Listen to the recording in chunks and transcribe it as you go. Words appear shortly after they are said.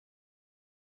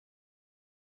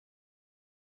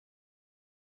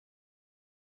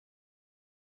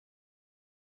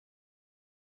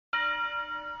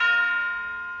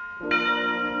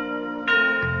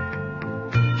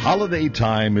Holiday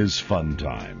time is fun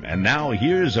time, and now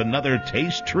here's another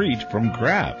taste treat from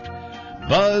Kraft.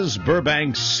 Buzz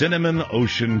Burbank's Cinnamon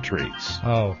Ocean Treats.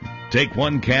 Oh. Take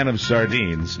 1 can of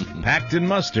sardines, packed in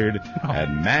mustard,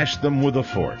 and mash them with a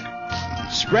fork.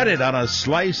 Spread it on a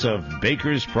slice of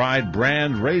Baker's Pride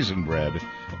brand raisin bread.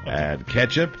 Add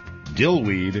ketchup, dill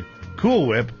weed, Cool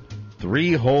Whip,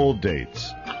 3 whole dates,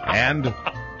 and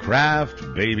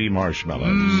Kraft baby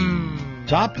marshmallows.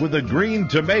 Topped with a green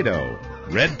tomato,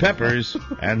 red peppers,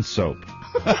 and soap.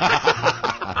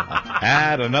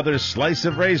 Add another slice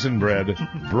of raisin bread,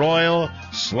 broil,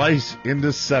 slice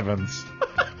into sevenths,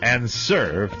 and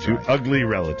serve to ugly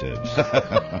relatives.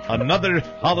 Another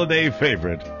holiday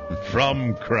favorite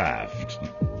from Kraft.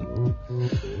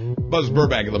 Buzz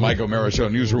Burbank of the Mike O'Mara Show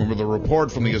newsroom with a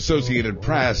report from the Associated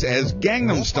Press. As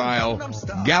Gangnam Style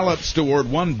gallops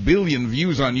toward 1 billion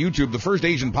views on YouTube, the first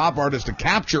Asian pop artist to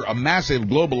capture a massive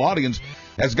global audience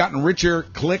has gotten richer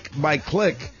click by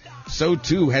click. So,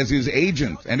 too, has his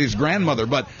agent and his grandmother.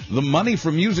 But the money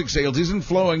from music sales isn't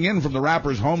flowing in from the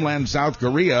rapper's homeland, South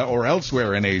Korea, or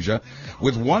elsewhere in Asia.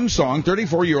 With one song,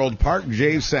 34-year-old Park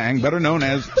Jae-sang, better known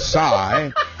as Psy,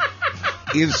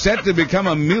 is set to become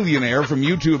a millionaire from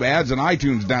YouTube ads and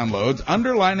iTunes downloads,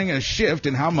 underlining a shift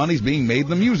in how money's being made in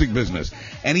the music business.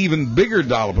 An even bigger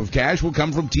dollop of cash will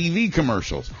come from TV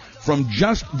commercials. From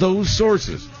just those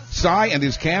sources, Psy and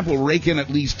his camp will rake in at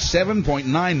least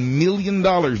 $7.9 million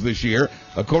this year,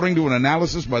 according to an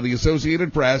analysis by the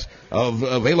Associated Press of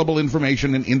available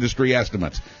information and industry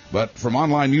estimates. But from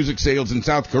online music sales in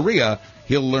South Korea,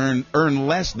 he'll earn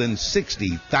less than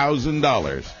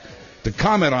 $60,000. To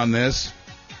comment on this,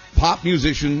 pop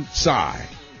musician Psy.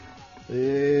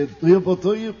 Hello,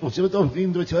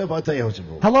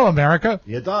 America.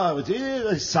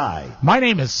 My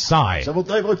name is Psy.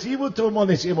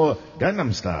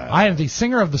 Gangnam Style. I am the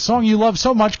singer of the song you love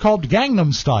so much called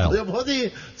Gangnam Style.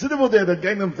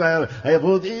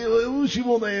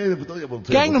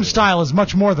 Gangnam Style is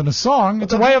much more than a song.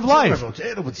 It's a way of life.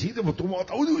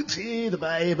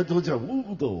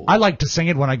 I like to sing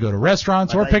it when I go to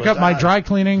restaurants or pick up my dry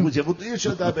cleaning.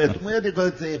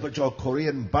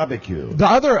 Korean barbecue. The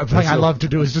other thing I love to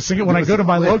do is to sing it when I go to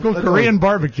my local Korean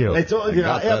barbecue. It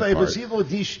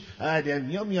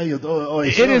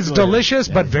is delicious,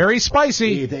 but very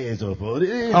spicy.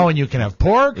 Oh, and you can have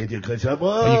pork, you can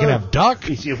have duck,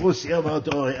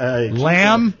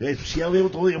 lamb,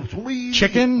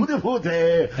 chicken,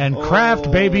 and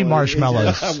Kraft baby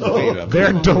marshmallows.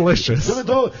 They're delicious.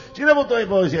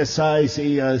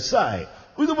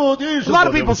 A lot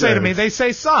of people say to me, they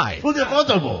say, Psy.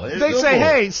 They say,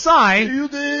 hey, Psy, do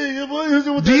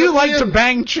you like to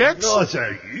bang chicks?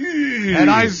 And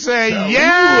I say,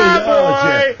 yeah,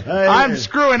 boy, I'm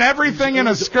screwing everything in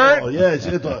a skirt,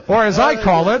 or as I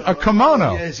call it, a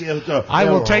kimono. I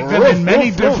will take them in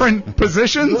many different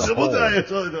positions,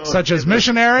 such as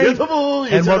missionary,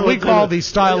 and what we call the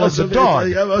style of the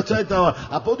dog.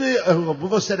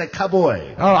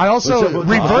 Oh, I also,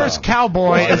 reverse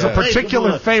cowboy is a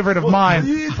particular favorite of mine.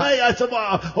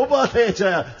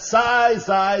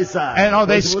 And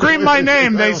they scream my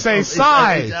name. They say,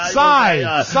 Psy,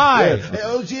 Psy, Psy.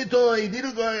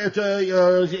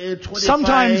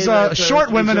 Sometimes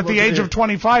short women at the age of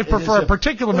 25 prefer a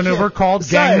particular maneuver called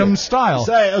Gangnam Style.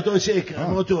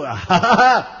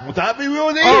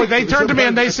 Oh, they turn to me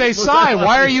and they say, Psy,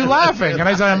 why are you laughing? And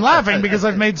I say, I'm laughing because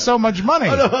I've made so much money.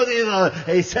 I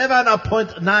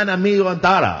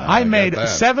made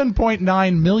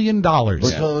 $7.9 million.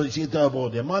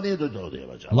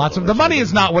 Lots of the money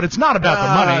is not what it's not about the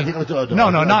money. No,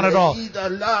 not at all.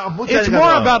 It's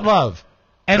more about love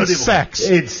and sex.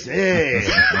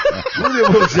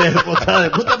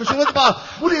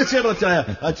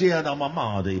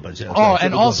 Oh,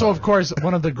 and also, of course,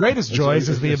 one of the greatest joys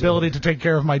is the ability to take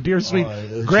care of my dear, sweet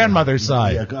grandmother,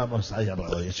 Psy. Grandma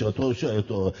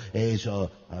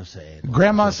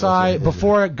Psy,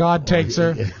 before God takes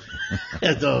her.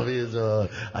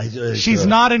 She's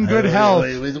not in good health.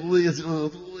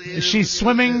 She's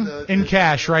swimming in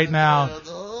cash right now.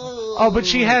 Oh, but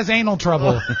she has anal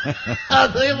trouble.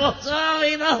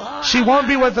 She won't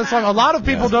be with us long. A lot of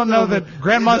people don't know that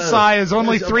Grandma Psy is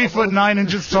only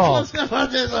 3'9" tall.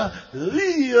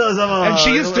 And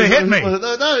she used to hit me.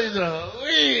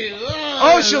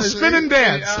 Oh, she'll spin and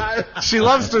dance. She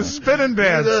loves to spin and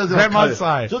dance, Grandma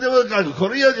Psy.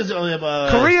 Korea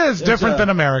is different than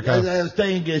America.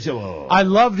 I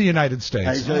love the United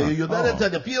States.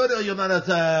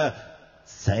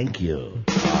 Thank you.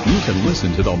 You can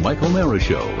listen to The Mike O'Mara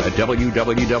Show at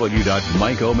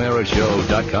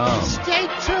www.mikeomarashow.com. Stay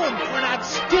tuned for an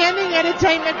outstanding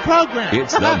entertainment program.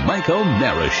 It's the Mike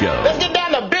O'Mara Show. Let's get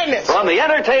down to business. From the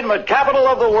entertainment capital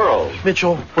of the world.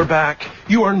 Mitchell, we're back.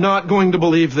 You are not going to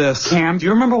believe this. Cam, do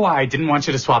you remember why I didn't want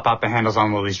you to swap out the handles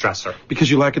on Lily's dresser?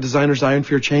 Because you lack a designer's eye and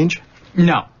fear change?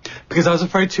 No, because I was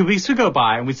afraid 2 weeks would go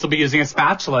by and we'd still be using a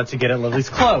spatula to get at Lily's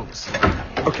clothes.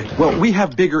 Okay, well, we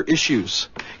have bigger issues.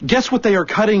 Guess what they are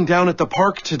cutting down at the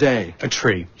park today? A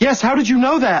tree. Yes, how did you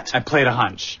know that? I played a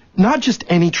hunch. Not just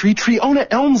any tree, Treona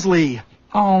Elmsley.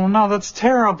 Oh, no, that's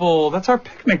terrible. That's our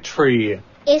picnic tree.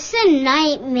 It's a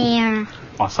nightmare.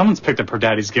 Well, someone's picked up her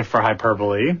daddy's gift for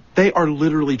hyperbole. They are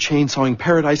literally chainsawing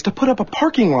paradise to put up a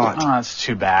parking lot. Oh, that's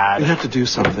too bad. We have to do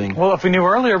something. Well, if we knew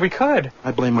earlier, we could.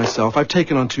 I blame myself. I've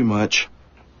taken on too much.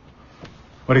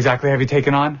 What exactly have you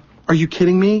taken on? Are you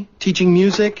kidding me? Teaching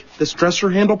music? This dresser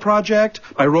handle project?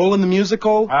 My role in the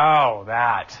musical? Oh,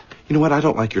 that. You know what? I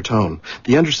don't like your tone.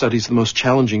 The understudy's the most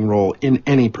challenging role in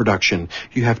any production.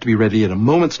 You have to be ready at a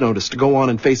moment's notice to go on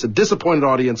and face a disappointed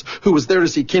audience who was there to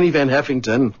see Kenny Van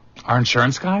Heffington. Our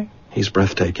insurance guy? He's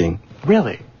breathtaking.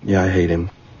 Really? Yeah, I hate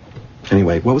him.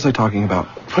 Anyway, what was I talking about?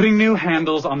 Putting new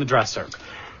handles on the dresser.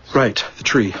 Right, the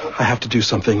tree. I have to do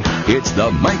something. It's the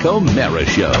Mike O'Mara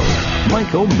Show.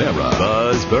 Mike O'Mara,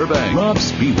 Buzz Burbank, Rob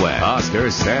Speedway,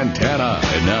 Oscar Santana.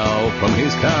 And now, from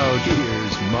his couch,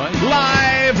 here's Mike.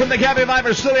 Live from the Cabby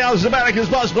Viper Studios,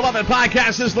 America's most beloved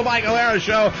podcast. This is the Mike O'Hara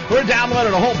Show. We're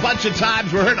downloaded a whole bunch of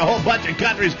times. We're heard in a whole bunch of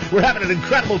countries. We're having an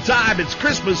incredible time. It's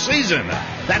Christmas season.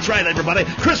 That's right, everybody.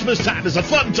 Christmas time is a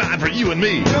fun time for you and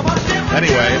me.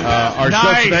 Anyway, our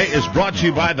show today is brought to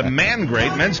you by the Man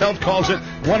Grate. Men's Health calls it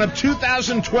one of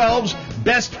 2012's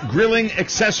best grilling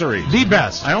accessories. The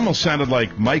best. I almost sounded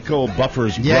like Michael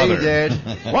Buffer's brother. Yeah, you did.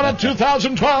 One of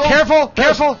 2012.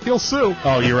 Careful. He'll sue.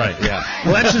 Oh, you're right. Yeah.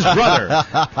 Well, that's his brother.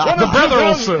 The brother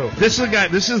will sue. This is the guy.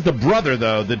 This is the brother,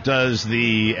 though, that does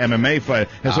the MMA fight.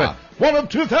 It's like, one of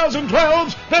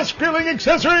 2012's best grilling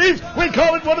accessories. We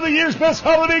call it one of the year's best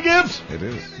holiday gifts. It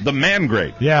is. The Man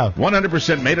Grate. Yeah.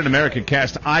 100% made in America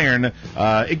cast iron.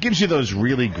 It gives you those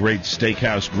really great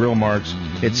steakhouse grill marks.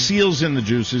 It seals in the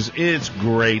juices. It's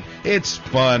great. It's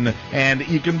fun. And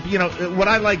you can, what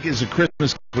I like is a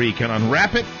Christmas where you can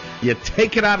unwrap it. You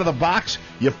take it out of the box,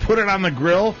 you put it on the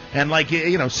grill, and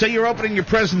say you're opening your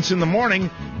presents in the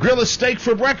morning, grill a steak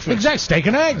for breakfast. Exactly, steak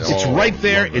and eggs. It's right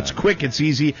there, it's quick, it's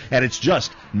easy, and it's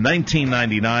just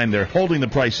 $19.99. They're holding the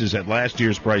prices at last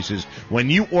year's prices. When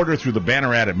you order through the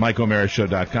banner ad at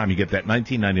MikeO'MaraShow.com, you get that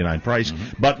 $19.99 price.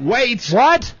 But wait!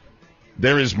 What?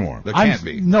 There is more. There can't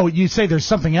be. No, you say there's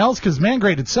something else? Because Man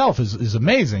Grate itself is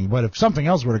amazing, but if something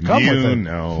else were to come with it... You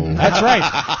know. That's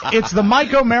right. It's the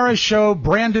Mike O'Mara Show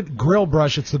branded grill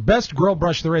brush. It's the best grill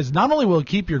brush there is. Not only will it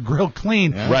keep your grill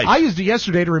clean, Right. I used it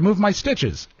yesterday to remove my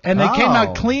stitches, and they came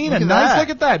out clean and nice. Look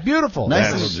at that. Beautiful.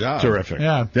 That's job. terrific.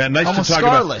 Yeah. Nice Almost to talk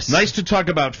scarless. about. Nice to talk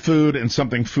about food and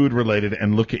something food related,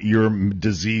 and look at your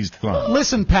diseased thumb.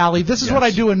 Listen, Pally, this is what I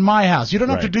do in my house. You don't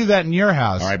have to Right. do that in your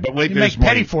house. All right, but wait, you there's make more.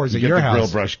 petty-fours You at get your the house. grill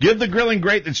brush. Give the grilling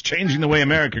grate that's changing the way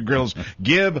America grills.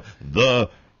 Give the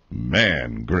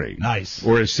Man Grate. Nice.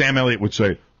 Or as Sam Elliott would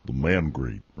say, the Man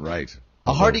Grate. Right.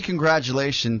 A hearty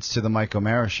congratulations to the Mike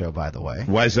O'Mara Show, by the way.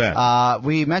 Why is that?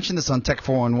 We mentioned this on Tech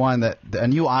 411 that a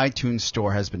new iTunes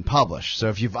store has been published. So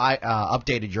if you've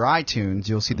updated your iTunes,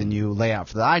 you'll see the new layout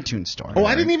for the iTunes store.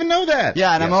 I didn't even know that.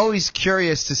 Yeah, and I'm always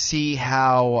curious to see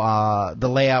how the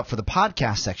layout for the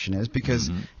podcast section is because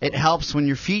it helps when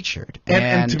you're featured.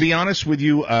 And to be honest with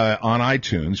you, on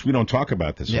iTunes, we don't talk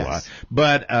about this a lot,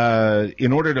 but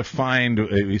in order to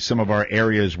find some of our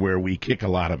areas where we kick a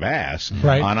lot of ass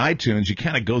on iTunes, you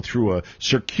kind of go through a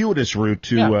circuitous route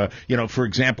to, for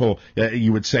example,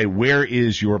 you would say, where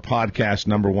is your podcast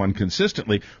number one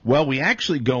consistently? Well, we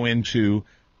actually go into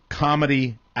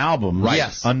comedy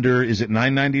albums under, is it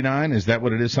 $9.99? Is that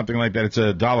what it is? Something like that. It's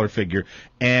a dollar figure.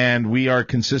 And we are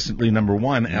consistently number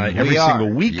one every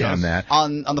single week on that.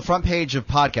 On the front page of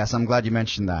podcasts, I'm glad you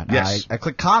mentioned that. Yes. I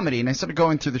clicked comedy and I started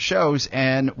going through the shows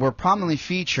and we're prominently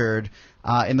featured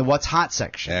in the What's Hot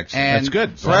section. Excellent. And That's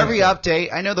good. For every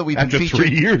update, I know that we've After been featured.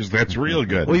 3 years, that's real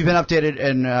good. We've been updated,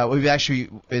 and we've actually,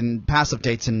 in past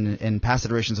updates and in past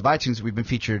iterations of iTunes, we've been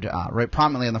featured right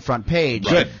prominently on the front page.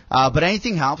 Good. But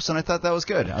anything helps, and I thought that was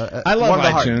good. I love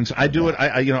iTunes. I do it.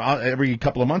 Every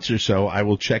couple of months or so, I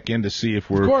will check in to see if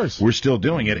we're still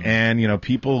doing it. And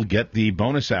people get the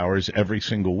bonus hours every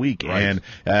single week. Right.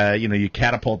 And you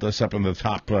catapult us up in the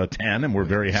top 10, and we're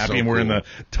very happy. And we're in the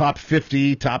top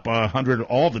 50, top 100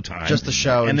 100 all the time. Just the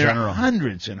show and in there general. are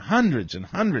hundreds and hundreds and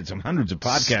hundreds and hundreds of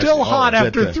podcasts. Still hot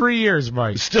after 3 years,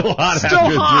 Mike. Still hot Still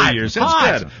after hot. 3 years. Hot.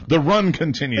 That's good. The run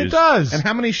continues. It does. And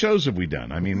how many shows have we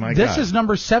done? I mean, my This God. is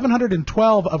number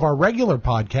 712 of our regular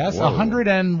podcast. Whoa. 100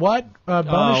 and what?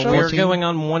 Bonus shows? We're going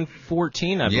on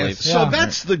 114, I believe. So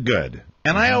that's the good.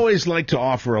 And I always like to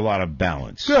offer a lot of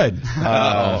balance. Good.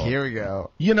 Here we go.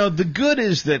 You know, the good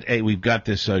is that, hey, we've got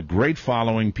this great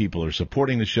following. People are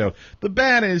supporting the show. The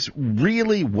bad is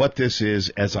really what this is,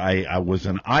 as I was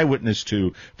an eyewitness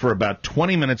to for about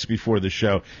 20 minutes before the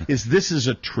show, is this is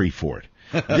a tree fort.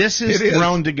 This is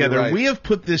thrown together. Right. We have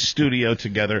put this studio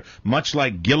together much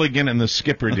like Gilligan and the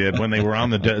Skipper did when they were on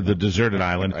the deserted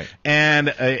island. Right. And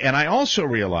I also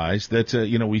realized that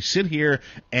we sit here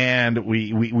and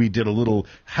we did a little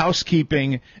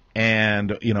housekeeping,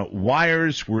 and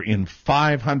wires were in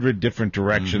 500 different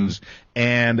directions.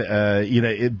 And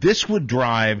this would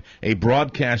drive a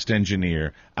broadcast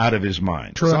engineer out of his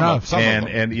mind. True enough.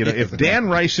 And if Dan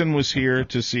Ryson was here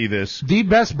to see this, the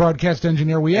best broadcast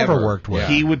engineer we ever worked with,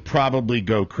 he would probably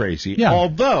go crazy. Yeah.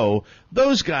 Although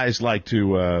those guys like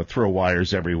to throw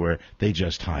wires everywhere, they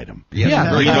just hide them. Very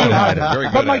good at it. Very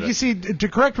good But Mike, at it. you see, to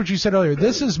correct what you said earlier,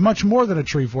 this is much more than a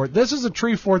tree fort. This is a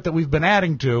tree fort that we've been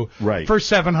adding to for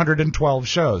 712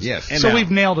 shows. Yes. So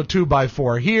we've nailed a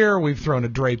 2x4 here. We've thrown a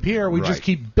drape here. We just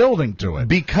keep building to it.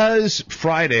 Because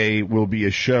Friday will be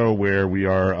a show where we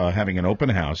are having an open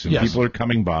house and people are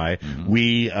coming by.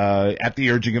 We, at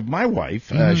the urging of my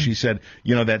wife, she said,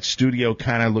 that studio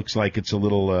kind of looks like it's a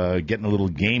little, getting a little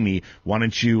gamey. Why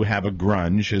don't you have a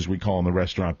grunge, as we call in the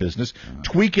restaurant business,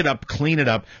 tweak it up, clean it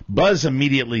up. Buzz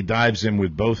immediately dives in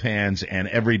with both hands, and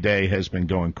every day has been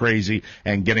going crazy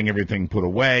and getting everything put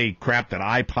away. Crap that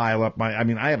I pile up.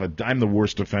 I'm the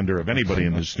worst offender of anybody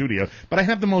in the studio, but I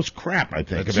have the most crap, I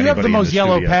think, of You have anybody the in most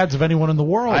yellow studio. pads of anyone in the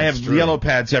world. I have yellow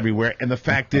pads everywhere, and the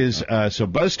fact is, so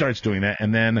Buzz starts doing that,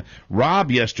 and then Rob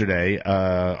yesterday,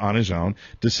 on his own,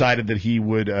 decided that he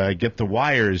would get the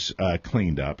wires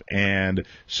cleaned up, and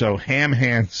so Ham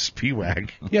Hand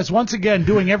Spiewak. Yes, once again,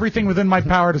 doing everything within my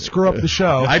power to screw up the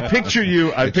show. I picture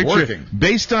you. working.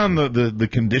 Based on the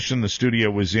condition the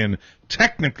studio was in,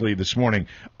 technically this morning,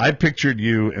 I pictured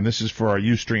you, and this is for our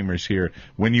you streamers here,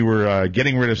 when you were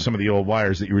getting rid of some of the old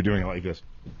wires, that you were doing it like this.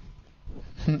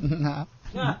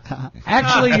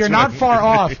 Actually, you're not far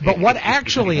off, but what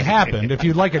actually happened, if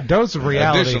you'd like a dose of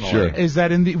reality, is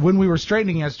that when we were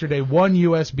straightening yesterday, one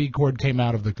USB cord came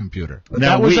out of the computer.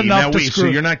 That was enough to screw. So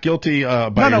you're not guilty by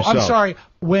yourself. No, I'm sorry.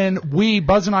 When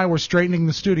Buzz and I were straightening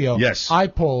the studio, I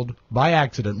pulled, by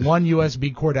accident, one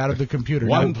USB cord out of the computer.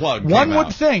 One plug One came would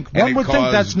out. think And it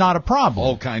caused that's not a problem.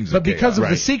 all kinds of But because of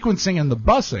chaos. the sequencing and the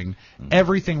busing,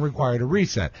 everything required a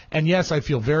reset. And yes, I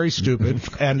feel very stupid,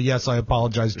 and yes, I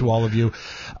apologize to all of you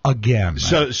again.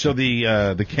 So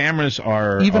the cameras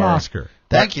are Even are, Oscar.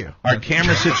 Thank you. Our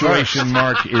camera situation,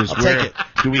 Mark, is where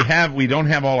we don't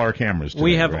have all our cameras today,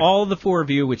 We have right? all the four of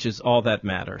you, which is all that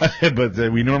matters. But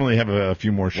we normally have a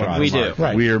few more shots. We do.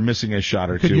 Right. We are missing a shot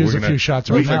or Could two. use a few shots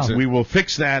right now. We will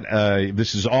fix that.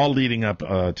 This is all leading up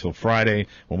till Friday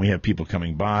when we have people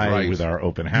coming by with our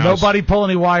open house. Nobody pull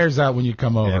any wires out when you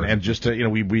come over. And just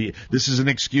we this is an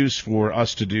excuse for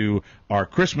us to do our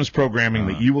Christmas programming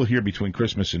that you will hear between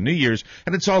Christmas and New Year's,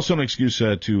 and it's also an excuse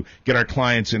to get our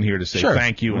clients in here to say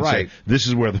thank you and say this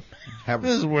is where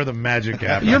the magic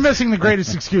happens. You're missing the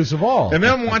greatest excuse of all. And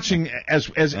then I'm watching as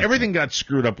everything got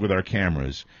screwed up with our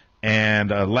cameras. And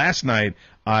last night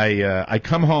I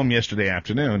come home yesterday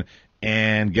afternoon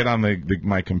and get on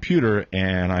my computer,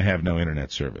 and I have no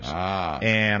internet service.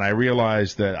 And I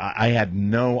realized that I had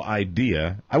no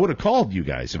idea. I would have called you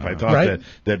guys if I thought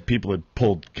that people had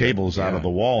pulled cables out of the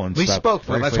wall and we stuff. spoke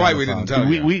briefly. That's why we didn't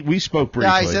tell you. We spoke briefly.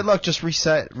 Yeah, I said, look, just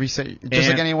reset, just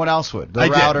like anyone else would. The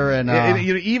router and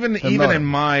even in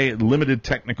my limited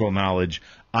technical knowledge,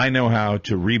 I know how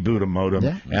to reboot a modem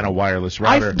and a wireless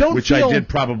router, I did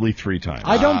probably 3 times.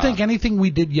 I don't think anything we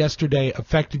did yesterday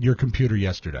affected your computer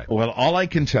yesterday. Well, all I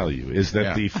can tell you is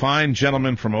that the fine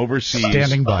gentleman from overseas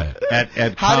standing by it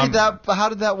at how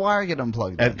did that wire get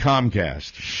unplugged? At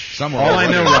Comcast. Somewhere. All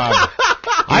I know, Rob.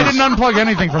 I didn't unplug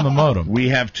anything from the modem. We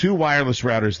have 2 wireless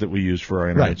routers that we use for our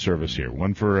internet service here.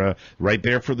 One for right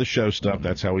there for the show stuff.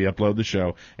 That's how we upload the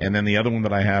show. And then the other one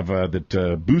that I have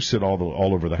that boosts it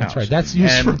all over the house. That's right. That's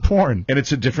used for porn. And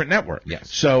it's a different network.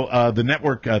 Yes. So the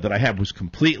network that I have was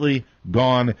completely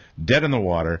gone, dead in the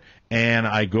water. And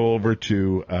I go over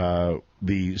to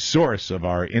the source of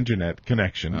our internet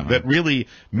connection that really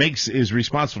is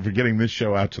responsible for getting this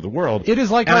show out to the world. It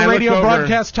is like our radio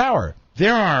broadcast tower.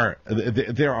 There's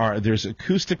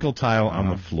acoustical tile on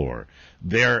the floor.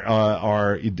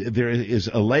 there is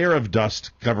a layer of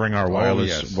dust covering our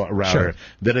wireless router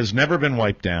that has never been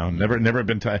wiped down, never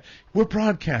been tied. We're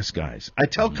broadcast guys. I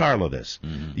tell Carla this.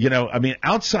 You know, I mean,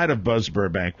 outside of Buzz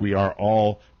Burbank, we are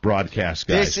all broadcast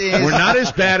guys. We're not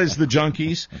as bad as the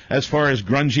junkies as far as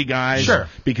grungy guys,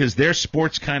 because they're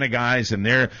sports kind of guys, and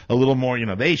they're a little more, you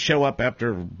know, they show up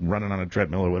after running on a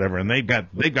treadmill or whatever, and they've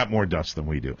got more dust than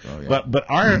we do. But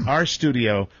our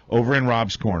studio over in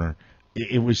Rob's Corner,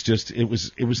 it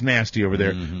was nasty over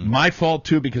there. My fault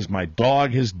too, because my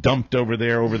dog has dumped over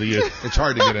there over the years. It's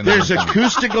hard to get in. There's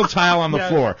acoustical tile on the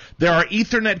floor. There are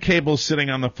Ethernet cables sitting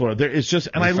on the floor. There is just,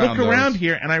 and I look around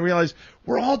here and I realize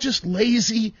we're all just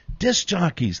lazy disc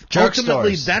jockeys.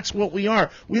 Ultimately, that's what we are.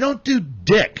 We don't do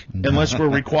dick unless we're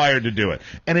required to do it.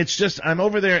 And it's just, I'm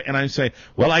over there and I say,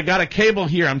 well, I got a cable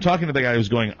here. I'm talking to the guy who's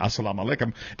going, assalamu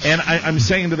alaikum. And I'm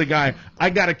saying to the guy, I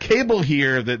got a cable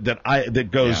here that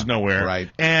goes nowhere.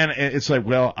 Right. And it's like,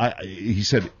 well, he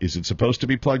said, is it supposed to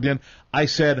be plugged in? I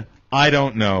said, I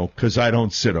don't know, because I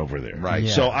don't sit over there. Right.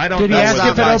 So I don't Did know. he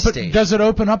ask if does it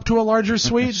open up to a larger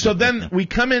suite? So then we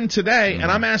come in today, and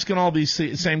I'm asking all these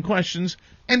same questions,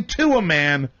 and to a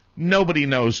man, nobody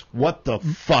knows what the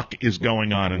fuck is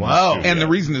going on in the studio. And the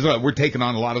reason is we're taking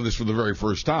on a lot of this for the very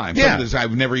first time. Some of this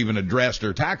I've never even addressed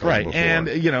or tackled before. And,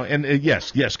 you know,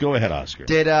 yes, go ahead, Oscar.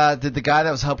 Did the guy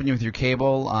that was helping you with your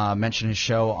cable mention his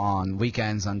show on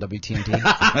weekends on WTMT?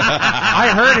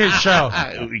 I heard his show.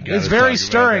 It's very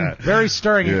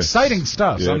stirring, exciting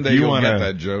stuff. Someday you'll get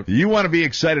that joke. You want to be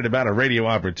excited about a radio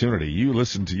opportunity, you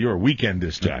listen to your weekend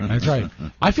disc jockey. That's right.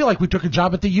 I feel like we took a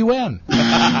job at the UN.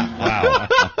 Wow.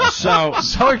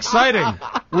 So exciting.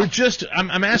 We're just,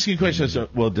 I'm asking questions.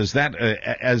 Well, does that,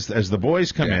 as the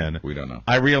boys come in, we don't know.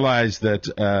 I realize that,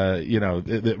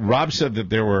 that Rob said that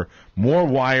there were more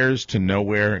wires to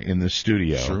nowhere in the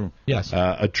studio. True. Yes.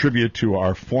 A tribute to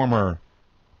our former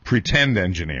pretend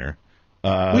engineer. We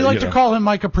like to call him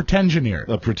like a pretengineer.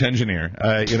 A pretengineer,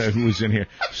 who was in here.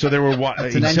 So there were.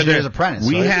 It's an engineer's apprentice.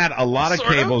 We had a lot of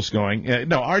cables going.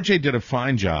 No, RJ did a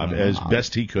fine job as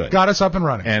best he could. Got us up and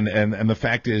running. And the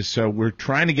fact is, so we're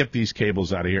trying to get these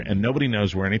cables out of here, and nobody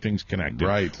knows where anything's connected,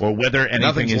 right? Or whether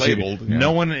anything is labeled.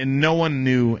 No one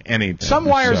knew anything. Some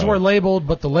wires were labeled,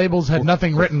 but the labels had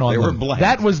nothing written on them. They were blank.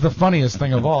 That was the funniest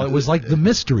thing of all. It was like the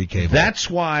mystery cable. That's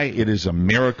why it is a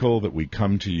miracle that we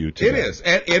come to you today. It is.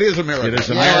 It is a miracle. It is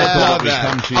a miracle that we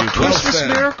come to you. A Christmas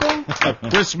miracle? A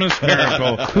Christmas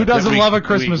miracle. Who doesn't love a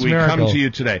Christmas miracle? We come to you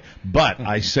today. But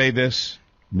I say this,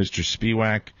 Mr.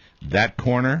 Spiewak, that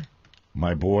corner,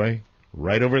 my boy,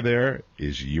 right over there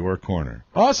is your corner.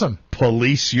 Awesome.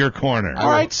 Police your corner. All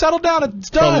right, settle down. It's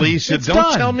done. Police it. It's Don't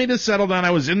done. tell me to settle down.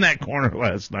 I was in that corner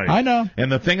last night. I know.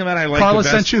 And the thing that I like Carla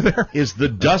the best sent you there? is the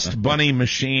dust bunny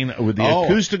machine with the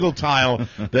acoustical tile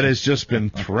that has just been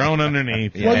thrown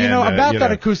underneath. Well, about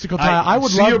that acoustical tile, I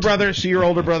would see love your brother, see your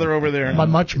older brother over there. My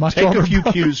much Take older a few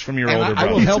brother. cues from your older brother.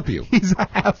 I will help you. He's a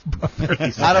half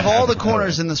brother. Out of all the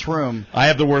corners in this room, I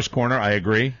have the worst corner. I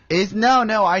agree.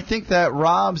 No. I think that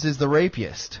Rob's is the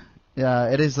rapiest. Yeah,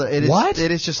 it is. What?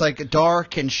 It is just like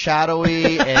dark and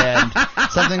shadowy and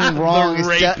something wrong.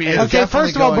 Okay,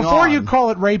 first of all, before you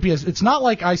call it rapiest, it's not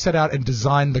like I set out and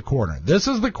designed the corner. This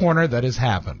is the corner that has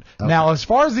happened. Okay. Now, as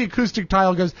far as the acoustic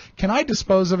tile goes, can I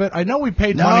dispose of it? I know we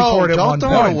paid money for it at one point. Don't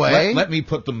throw it away. Let me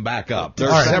put them back up.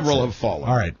 Several have fallen.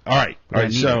 All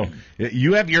right. So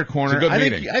you have your corner. It's a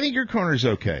good meeting. I think your corner's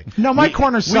okay. No, my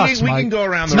corner sucks. We can go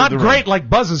around. It's not great like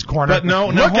Buzz's corner. But no,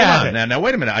 Look hold at on. it. Now,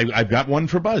 wait a minute. I've got one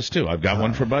for Buzz too. I've got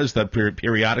one for Buzz that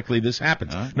periodically this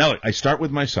happens. Now, look, I start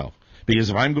with myself.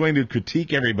 Because if I'm going to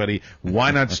critique everybody,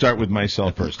 why not start with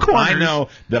myself first? I know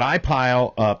that I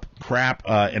pile up crap,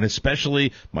 and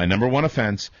especially my number one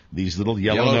offense, these little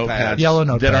yellow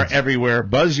notepads that are everywhere.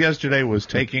 Buzz yesterday was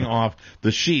taking off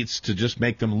the sheets to just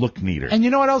make them look neater. And you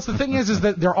know what else? The thing is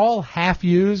that they're all half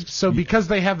used, so because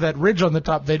they have that ridge on the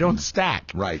top, they don't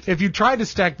stack. Right. If you try to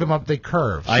stack them up, they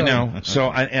curve. I know.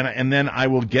 So and then I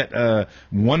will get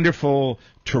wonderful,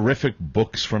 terrific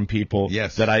books from people.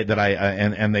 Yes.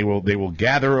 And they will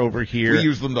gather over here. We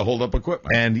use them to hold up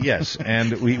equipment. And yes,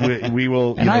 and we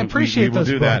will. And I appreciate those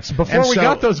do books. That. Before we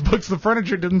got those books, the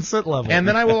furniture didn't sit level. And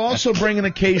then I will also bring an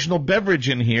occasional beverage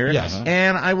in here. Yes.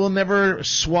 And I will never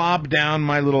swab down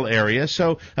my little area.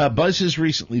 So Buzz has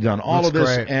recently done all of this,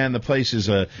 and the place is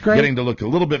getting to look a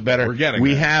little bit better.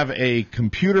 We have a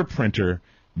computer printer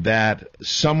that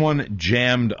someone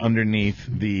jammed underneath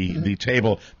the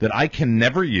table that I can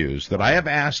never use, that I have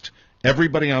asked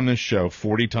everybody on this show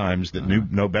 40 times that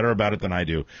know better about it than I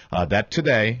do. That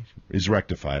today is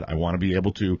rectified. I want to be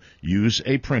able to use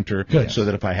a printer so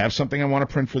that if I have something I want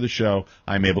to print for the show,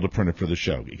 I'm able to print it for the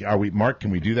show. Mark,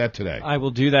 can we do that today? I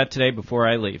will do that today before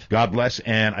I leave. God bless,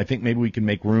 and I think maybe we can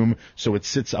make room so it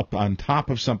sits up on top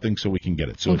of something so we can get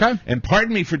it. So and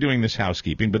pardon me for doing this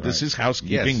housekeeping, but this is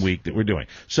housekeeping week that we're doing.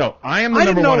 So I am the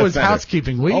number one offender. I didn't know it was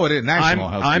housekeeping week. Oh, it is national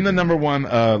housekeeping. I'm the number one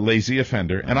lazy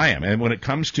offender, and I am. And when it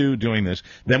comes to doing this,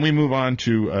 then we move on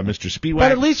to Mr. Spiewak.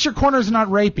 But at least your corner's not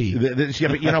rapey.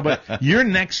 But you're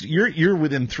next. You're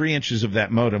within 3 inches of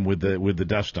that modem with the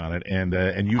dust on it,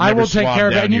 and you. I will take care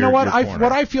of it. And you know what?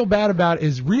 What I feel bad about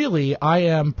is really I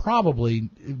am probably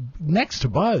next to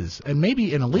Buzz, and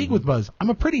maybe in a league with Buzz. I'm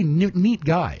a pretty neat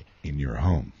guy. In your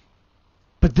home.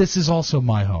 But this is also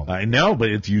my home. I know,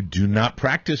 but you do not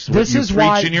practice what you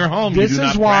preach in your home. You do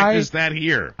not practice that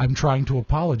here. I'm trying to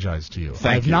apologize to you.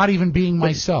 I'm not even being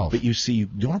myself. But you see, you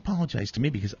don't apologize to me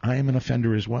because I am an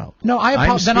offender as well. No, I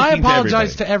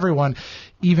apologize to everyone,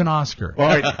 even Oscar. All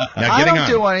right, now I don't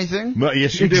do anything. Well,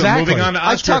 yes, you do. Moving on to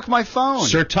Oscar. I tuck my phone.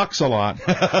 Sir tucks a lot.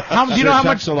 Do you know how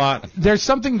much? A lot. There's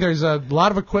a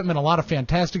lot of equipment, a lot of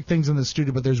fantastic things in the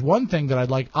studio, but there's one thing that I'd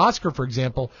like. Oscar, for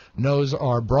example, knows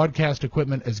our broadcast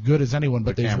equipment as good as anyone,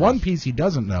 but there's one piece he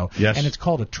doesn't know, and it's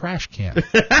called a trash can. Do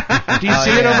you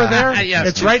see it over there? Yes.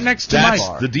 It's right next to That's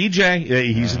Mike. the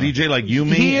DJ. He's a DJ like you,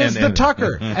 me. He is the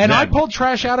tucker. And I pull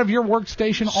trash out of your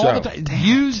workstation all the time.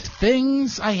 Used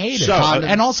things, I hate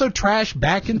it. And also trash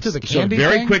back into the candy So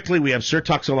very thing. Quickly, we have Sir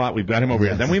Tucks a lot. We've got him over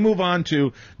here. Then we move on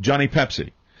to Johnny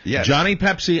Pepsi. Yes. Johnny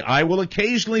Pepsi, I will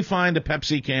occasionally find a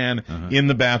Pepsi can in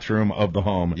the bathroom of the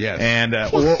home. Yes. And,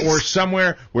 or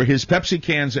somewhere where his Pepsi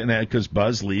cans, because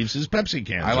Buzz leaves his Pepsi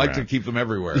cans I like around. to keep them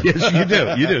everywhere. Yes, you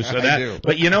do. You do. So I do.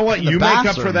 But you know what? You make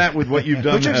up for that with what you've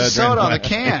done. Put your soda on the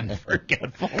can.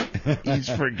 Forgetful. He's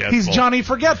forgetful. He's Johnny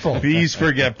Forgetful. He's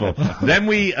forgetful. Then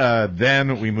we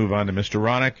move on to Mr.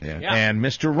 Ronick. Yeah. And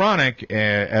Mr. Ronick,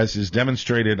 as is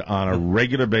demonstrated on a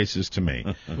regular basis to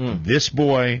me, this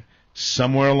boy,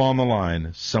 somewhere along the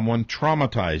line, someone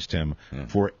traumatized him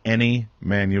for any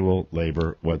manual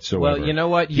labor whatsoever. Well, you know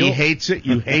what? He hates it.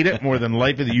 You hate it more than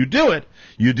life. You do it.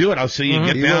 I'll see you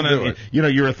get down. And,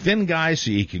 you're a thin guy,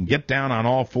 so you can get down on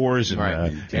all fours. And,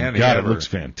 and God, it looks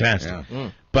fantastic. Yeah.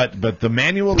 But the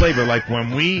manual labor, like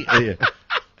when we...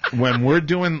 when we're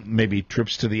doing maybe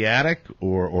trips to the attic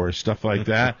or stuff like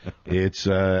that, it's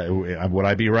would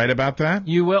I be right about that?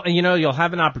 You will. You'll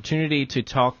have an opportunity to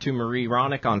talk to Marie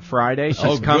Ronick on Friday.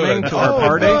 She's coming to our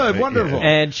party. Good, wonderful.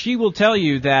 And she will tell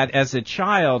you that as a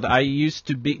child, they used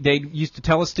to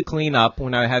tell us to clean up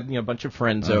when I had a bunch of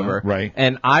friends over. Right.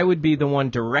 And I would be the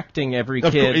one directing every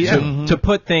kid to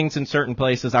put things in certain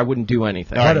places. I wouldn't do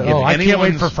anything. I can't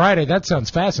wait for Friday. That sounds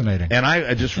fascinating. And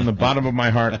I just from the bottom of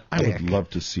my heart, I would love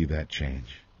to see that change.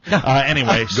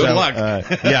 Anyway, good luck.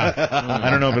 I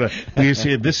don't know, but you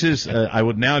see, this is I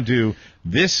would now do.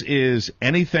 This is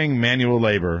anything manual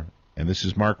labor, and this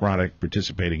is Mark Ronick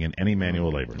participating in any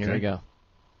manual labor. Here we go.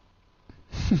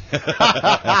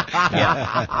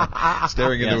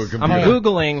 Staring into a computer. I'm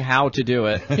Googling how to do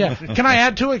it. Yeah. Can I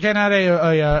add to it? Can I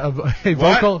add a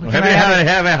vocal? Yes,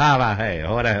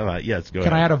 go ahead.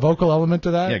 Can I add a vocal element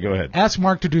to that? Yeah, go ahead. Ask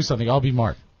Mark to do something. I'll be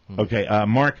Mark. Okay,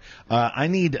 Mark, I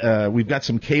need, we've got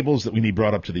some cables that we need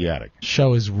brought up to the attic.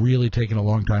 Show is really taking a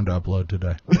long time to upload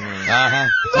today.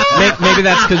 Maybe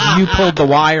that's because you pulled the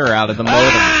wire out of the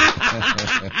modem.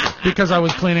 Because I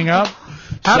was cleaning up?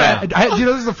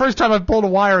 This is the first time I've pulled a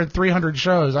wire in 300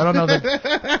 shows. I don't know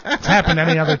that it's happened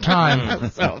any other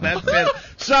time.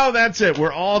 So that's it.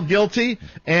 We're all guilty,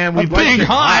 and we're being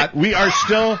hot.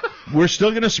 We're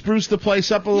still going to spruce the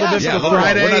place up a little bit for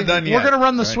Friday. We're not done yet. We're going to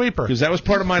run the sweeper. Because that was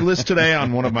part of my list today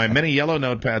on one of my many yellow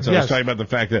notepads. I was talking about the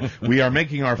fact that we are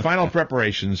making our final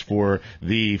preparations for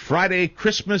the Friday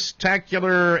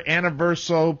Christmas-tacular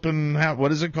anniversary open.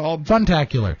 What is it called?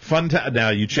 Funtacular. Now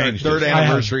you changed third it.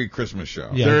 anniversary Christmas show.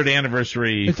 Yeah. Third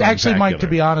anniversary. It's actually, Mike, to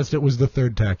be honest, it was the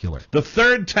third tacular. The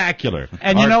third tacular.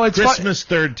 And it's Christmas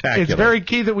third tacular. It's very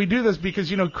key that we do this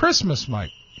because, Christmas,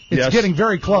 Mike. It's getting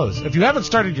very close. If you haven't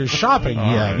started your shopping,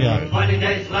 20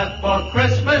 days left for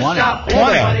Christmas shopping.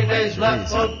 20 days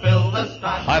left for fill the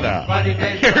stock. Hi there. 20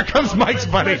 days Here comes Mike's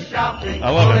buddy. Shopping. I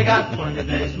love Only it. got 20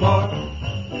 days more.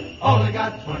 Only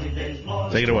got 20 days more.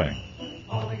 Take it away.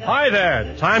 Hi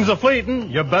there. Time's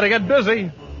a-fleetin'. You better get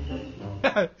busy.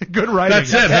 Good writing.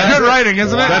 That's it. Huh? Good writing,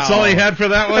 isn't it? That's all he had for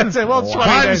that one? That's it. Well,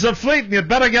 Times are fleeting. You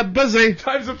better get busy.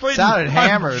 Times are fleeting. Sounded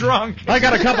hammered. I'm drunk. I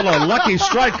got a couple of Lucky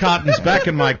Strike cottons back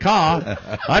in my car.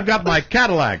 I've got my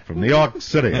Cadillac from New York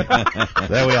City.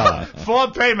 There we are.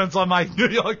 4 payments on my New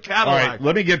York Cadillac. All right,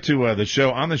 let me get to the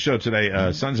show. On the show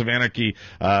today, Sons of Anarchy,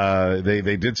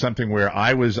 they did something where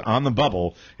I was on the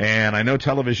bubble, and I know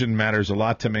television matters a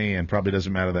lot to me and probably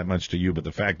doesn't matter that much to you, but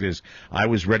the fact is I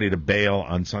was ready to bail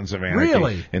on Sons of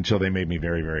Anarchy until they made me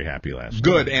very, very happy last night.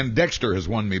 Good, and Dexter has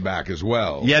won me back as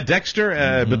well. Yeah,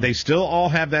 Dexter, but they still all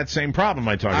have that same problem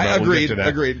I talked about. Agreed, we'll get to that.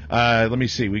 agreed. Let me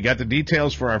see. We got the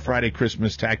details for our Friday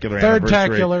Christmas-tacular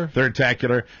Third-tacular.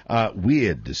 Third-tacular.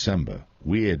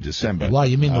 Weird December. Why,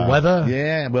 you mean the weather?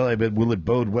 Yeah, well, will it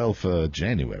bode well for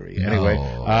January? Anyway,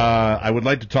 I would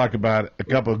like to talk about a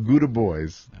couple of Gouda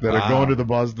boys that are going to the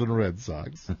Boston Red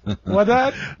Sox. What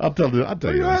that? I'll tell you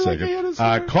in a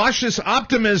second. Cautious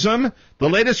optimism. The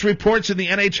latest reports in the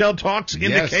NHL talks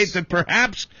indicate that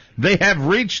perhaps they have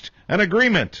reached an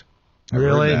agreement.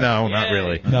 Really? No, not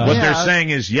really. No. What they're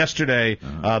saying is yesterday,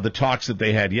 the talks that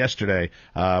they had yesterday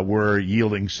were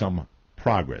yielding some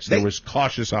progress. There was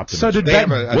cautious optimism. So did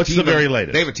what's the very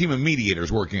latest? They have a team of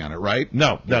mediators working on it, right?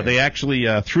 No, they actually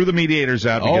threw the mediators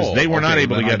out because they were not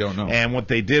able to get. I don't know. And what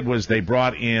they did was they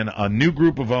brought in a new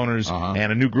group of owners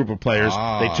and a new group of players.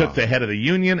 They took the head of the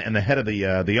union and the head of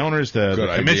the owners,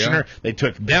 the commissioner. They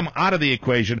took them out of the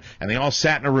equation, and they all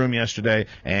sat in a room yesterday.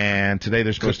 And today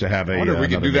they're supposed to have a. I wonder if we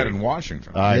could do that in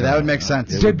Washington. Yeah, that would make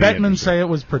sense. Did Bettman say it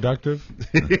was productive?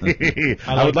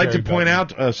 I would like to point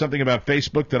out something about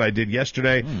Facebook that I did yesterday.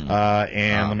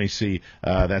 And let me see.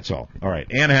 That's all. All right.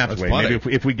 Anne Hathaway, maybe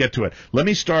if we get to it. Let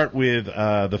me start with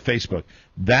the Facebook.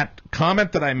 That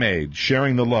comment that I made,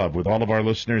 sharing the love with all of our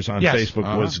listeners on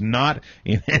Facebook, was not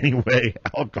in any way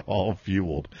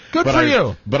alcohol-fueled. Good for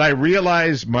you. But I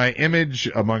realize my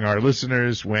image among our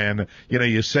listeners when,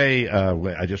 you say,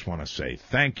 I just want to say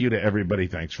thank you to everybody.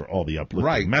 Thanks for all the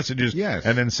uplifting messages. Yes.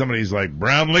 And then somebody's like,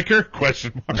 brown liquor? ?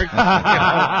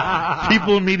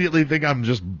 People immediately think I'm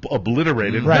just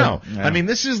obliterated. Right. No. Yeah. I mean,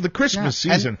 this is the Christmas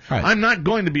season. I'm not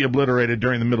going to be obliterated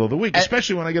during the middle of the week,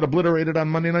 especially when I get obliterated on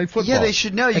Monday Night Football. Yeah, they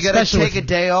should know. You got to take a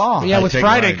day off. Yeah, with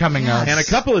Friday coming up. And a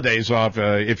couple of days off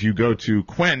if you go to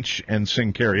Quench and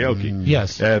sing karaoke.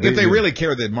 Yes. If they really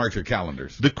care, they'd mark your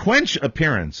calendars. The Quench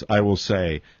appearance, I will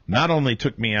say, not only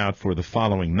took me out for the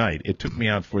following night, it took me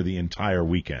out for the entire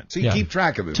weekend. So you keep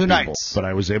track of it. 2 nights. But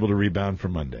I was able to rebound for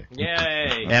Monday.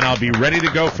 Yay. And I'll be ready to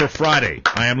go for Friday.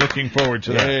 I am looking forward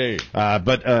to that.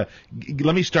 But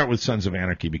let me start with Sons of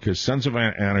Anarchy, because Sons of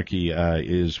Anarchy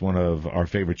is one of our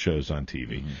favorite shows on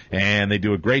TV. And they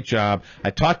do a great job.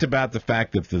 I talked about the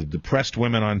fact that the depressed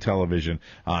women on television,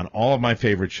 on all of my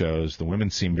favorite shows, the women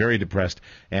seem very depressed,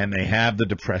 and they have the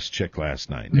depressed chick last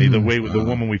night. The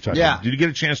woman we've talked about. Did you get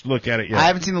a chance to look at it yet? I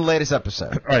haven't seen the latest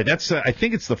episode. All right, that's. I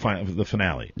think it's the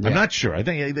finale. Yeah. I'm not sure. I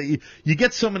think you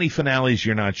get so many finales,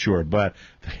 you're not sure. But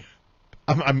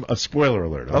I'm a spoiler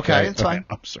alert. Okay, it's fine.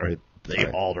 I'm sorry. They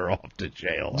hauled her off to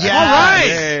jail. Yeah, all right.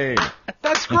 Hey.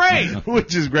 That's great.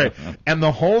 Which is great. And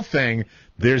the whole thing.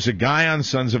 There's a guy on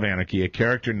Sons of Anarchy, a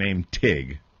character named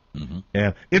Tig.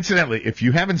 And incidentally, if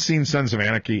you haven't seen Sons of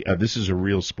Anarchy, this is a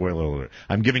real spoiler alert.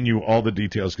 I'm giving you all the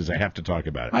details because I have to talk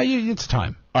about it. It's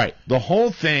time. All right. The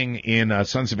whole thing in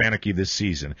Sons of Anarchy this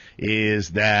season is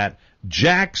that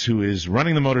Jax, who is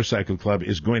running the motorcycle club,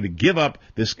 is going to give up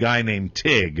this guy named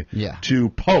Tig to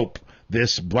Pope,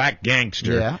 this black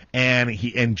gangster,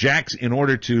 and Jax, in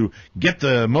order to get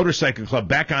the motorcycle club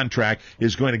back on track,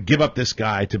 is going to give up this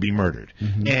guy to be murdered.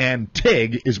 And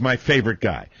Tig is my favorite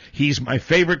guy. He's my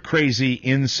favorite crazy,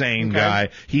 insane guy.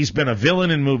 He's been a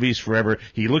villain in movies forever.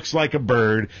 He looks like a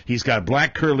bird. He's got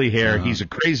black curly hair. He's a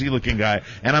crazy looking guy.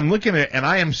 And I'm looking at, and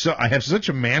I have such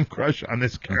a man crush on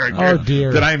this character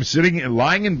that I am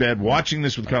lying in bed watching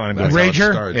this with Colin.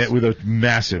 Rager? With a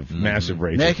massive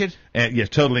rager. Naked? And, yeah,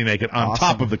 totally naked on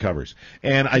top of the covers.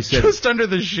 And I said, just under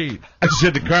the sheet. I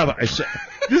said to Carla,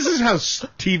 this is how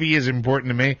TV is important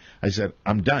to me. I said,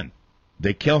 I'm done.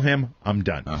 They kill him, I'm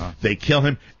done. They kill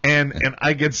him, and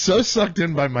I get so sucked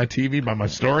in by my TV, by my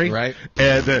story. Right.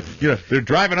 And they're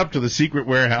driving up to the secret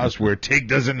warehouse where Tig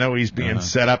doesn't know he's being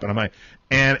set up, and I'm like,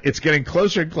 And it's getting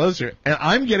closer and closer, and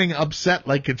I'm getting upset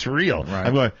like it's real. Right.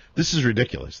 I'm going, this is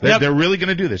ridiculous. They're really going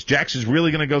to do this. Jax is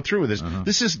really going to go through with this.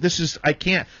 This is, I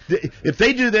can't. If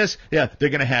they do this, they're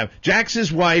going to have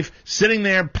Jax's wife sitting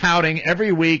there pouting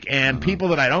every week, and people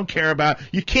that I don't care about.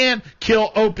 You can't kill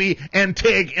Opie and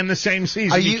Tig in the same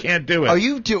season. You can't do it. Are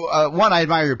you one? I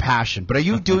admire your passion, but are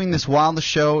you doing this while the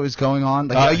show is going on?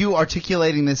 Like, are you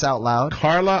articulating this out loud?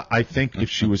 Carla, I think if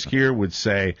she was here, would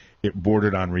say it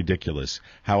bordered on ridiculous.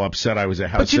 How upset I was at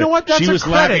how. But you know what? That's she was a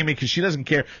credit. laughing at me because she doesn't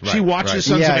care. She watches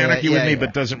Sons of Anarchy with me,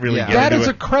 but doesn't really get into it. That is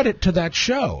a credit to that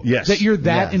show. Yes. That you're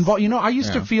that involved. You know, I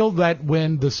used to feel that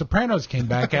when The Sopranos came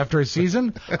back after a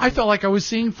season, I felt like I was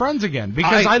seeing Friends again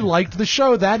because I liked the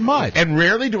show that much. And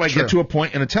rarely do I get to a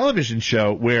point in a television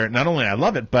show where not only I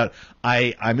love it, but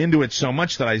I'm into it so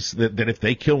much that if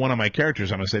they kill one of my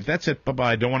characters, I'm going to say, that's it,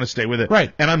 bye-bye, I don't want to stay with it.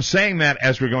 Right. And I'm saying that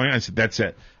as we're going on. I said, that's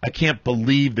it. I can't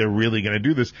believe they're really going to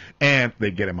do this. And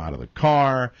they get him out of the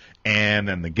car, and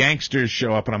then the gangsters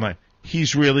show up, and I'm like,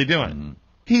 he's really doing it.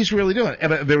 He's really doing it.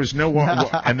 And there was no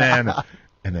and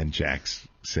then Jax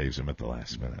saves him at the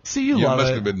last minute. See, you love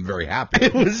must it. have been very happy.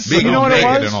 It was being you know what it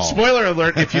was? and all. Spoiler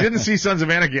alert, if you didn't see Sons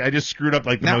of Anarchy, I just screwed up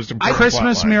like the most important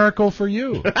Christmas plotline. miracle for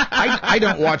you. I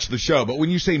don't watch the show, but when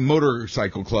you say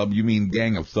motorcycle club, you mean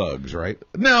gang of thugs, right?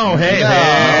 No, hey.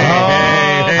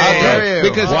 How dare you?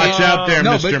 Because watch out there,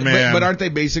 Mr. Man. But aren't they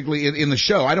basically in the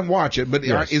show? I don't watch it, but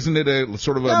isn't it a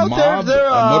sort of a No, mob? they're, a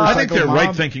motorcycle I think they're mob?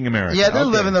 right-thinking Americans. Yeah, they're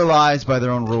living their lives by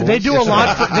their own rules. They do a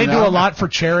lot. They do a lot for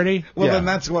charity. Well, then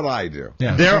that's what I do.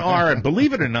 Yeah. There are,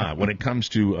 believe it or not, when it comes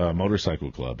to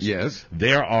motorcycle clubs, Yes.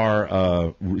 there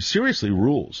are seriously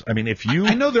rules. I mean, if you...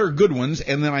 I know there are good ones,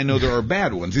 and then I know there are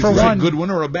bad ones. Is For there a one, good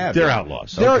one or a bad they're one?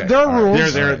 outlaws. There are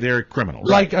rules. They're criminals.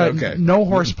 Like Okay. no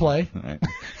horseplay,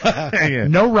 Yeah.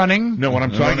 no running. No, what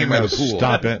I'm talking running by about, the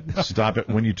pool. stop it.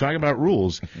 When you talk about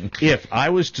rules, if I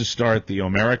was to start the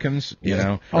Americans, you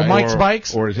know, Mike's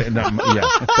Bikes? or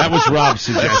that was Rob's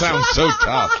suggestion. That sounds so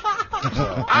tough.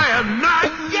 I am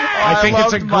not gay. I think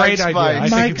it's a great idea.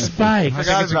 Mike's Bikes. I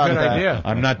think it's a good idea.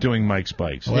 I'm not doing Mike's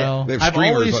Bikes. Well, They have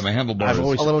streamers on the handlebars. I've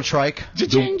always, a little trike.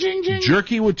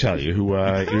 Jerky would tell you, who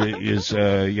is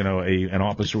an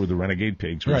officer with the Renegade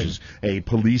Pigs, which is a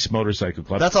police motorcycle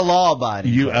club. That's a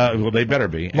law-abiding. Well, they better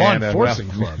be. Law enforcing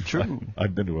club. True.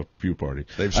 I've been to a few parties.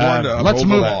 They've sworn to let's uphold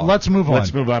move. the law. Let's move on.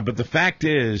 Let's move on. But the fact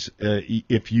is,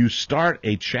 if you start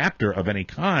a chapter of any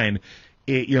kind,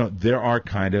 there are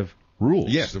kind of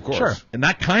rules. Yes, of course. Sure. And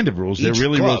not kind of rules. Each They're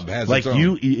really club rules. has like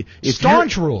its own.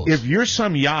 Staunch rules. If you're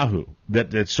some Yahoo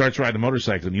that starts riding a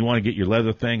motorcycle and you want to get your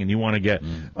leather thing and you want to get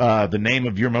the name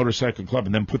of your motorcycle club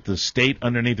and then put the state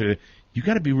underneath it, you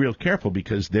got to be real careful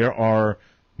because there are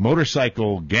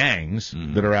motorcycle gangs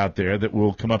that are out there that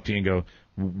will come up to you and go,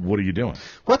 what are you doing?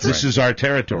 This is our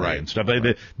territory and stuff.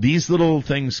 These little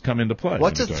things come into play.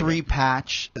 What's a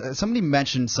three-patch? Somebody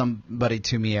mentioned somebody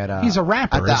to me at he's a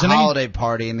rapper, at the isn't he? holiday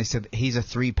party, and they said he's a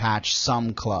three-patch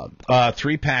some club.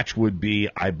 Three-patch would be,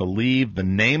 I believe, the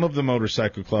name of the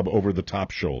motorcycle club over the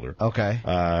top shoulder. Okay.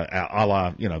 A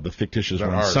la, the fictitious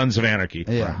one, Sons of Anarchy.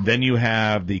 Yeah. Then you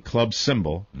have the club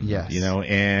symbol. Yes.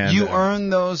 And you earn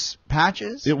those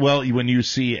patches? When you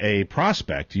see a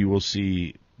prospect, you will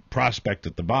see prospect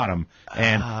at the bottom,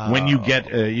 and when you get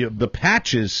the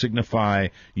patches signify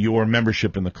your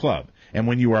membership in the club, and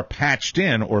when you are patched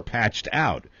in or patched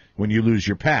out, when you lose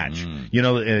your patch,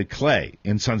 Clay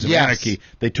in Sons of Anarchy,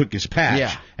 they took his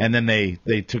patch, and then they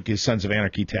took his Sons of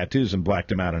Anarchy tattoos and blacked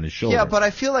him out on his shoulder. Yeah, but I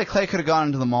feel like Clay could have gone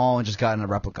into the mall and just gotten a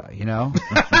replica,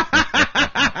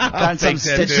 Gotten some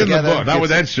stitched together. Not with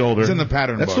that shoulder. It's in the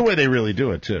pattern That's book. the way they really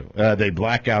do it, too. They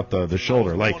black out the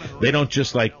shoulder. Like, they don't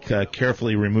just,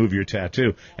 carefully remove your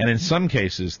tattoo. And in some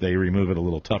cases, they remove it a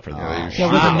little tougher. With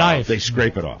a knife. They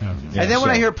scrape it off. And then when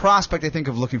I hear prospect, I think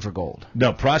of looking for gold.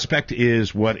 No, prospect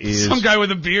is what is... Some guy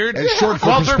with a beard? It's short for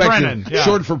Walter prospective. Brennan.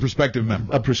 Short for prospective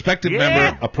member. A prospective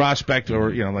member, a prospect,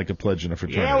 or, like a pledge in a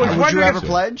fraternity. Would you ever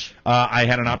pledge? I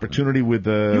had an opportunity with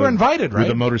the... You were invited, right? With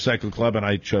the motorcycle club, and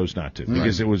I chose not to.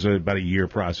 Because it was about a year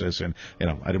process, and, I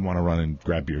didn't want to run and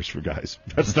grab beers for guys.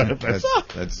 That's not at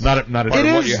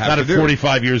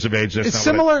 45 years of age. That's It's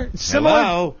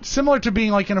not similar to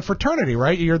being like in a fraternity,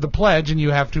 right? You're the pledge, and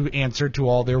you have to answer to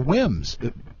all their whims.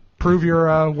 Prove you're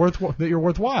that you're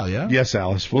worthwhile, yeah? Yes,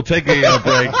 Alice. We'll take a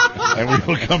break, and we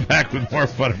will come back with more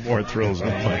fun and more thrills on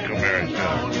the Michael Mara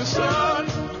Show.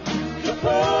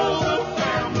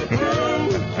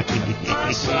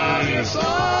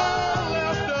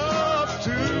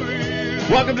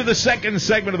 Welcome to the second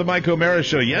segment of the Mike O'Mara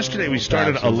Show. Yesterday we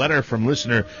started a letter from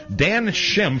listener Dan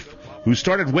Schimpf, who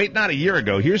started Wait Not a year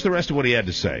ago. Here's the rest of what he had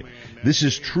to say. This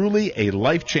is truly a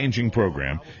life-changing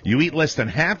program. You eat less than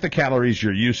half the calories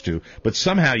you're used to, but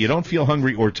somehow you don't feel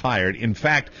hungry or tired. In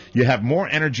fact, you have more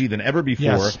energy than ever before.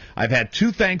 Yes. I've had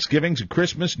 2 Thanksgivings, a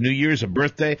Christmas, New Year's, a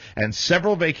birthday, and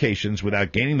several vacations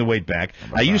without gaining the weight back.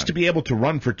 I used to be able to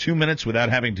run for 2 minutes without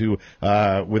having to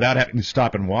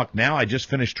stop and walk. Now I just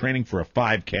finished training for a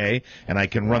 5K, and I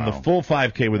can run the full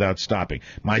 5K without stopping.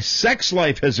 My sex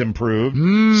life has improved.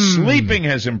 Sleeping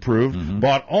has improved.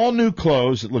 Bought all new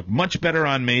clothes that look much better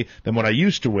on me than what I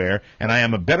used to wear, and I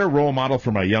am a better role model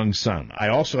for my young son. I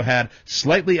also had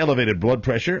slightly elevated blood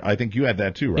pressure. I think you had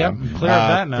that too, Rob. Yep, clear of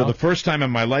that now. For the first time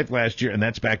in my life last year, and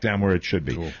that's back down where it should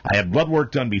be. Cool. I had blood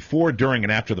work done before, during,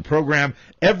 and after the program.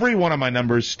 Every one of my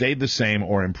numbers stayed the same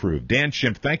or improved. Dan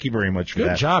Schimpf, thank you very much for that.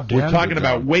 Good job, Dan. We're talking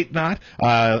about Wait Not.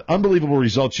 Unbelievable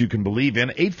results you can believe in.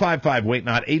 855-WAIT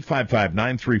NOT,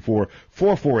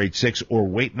 855-934-4486, or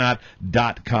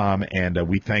waitnot.com, and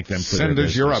we thank them for Send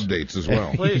us your updates as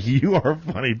well. You are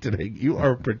funny today. You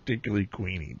are particularly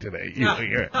queenie today.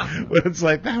 But it's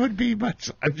like, that would be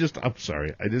much. I'm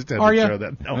sorry. I just had to throw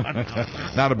that. No, I'm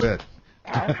not. Not a bit.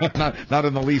 not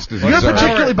in the least. You're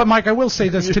particularly, but Mike, I will say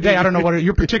this today. I don't know what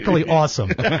you're particularly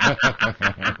awesome.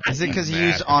 Is it because you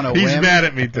used on a whim? He's mad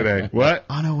at me today. What?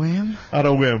 On a whim? On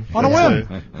a whim. On a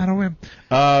whim. On a whim.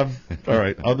 All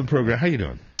right. On the program. How you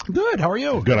doing? Good. How are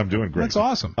you? Good. I'm doing great. That's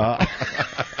awesome.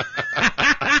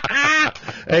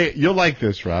 Hey, you'll like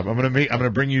this, Rob. I'm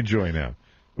gonna bring you joy now.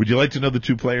 Would you like to know the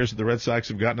 2 players that the Red Sox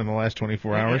have gotten in the last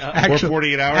 24 hours? Or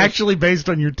 48 hours? Actually, based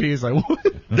on your tease, I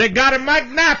would. They got him Mike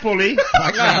Napoli.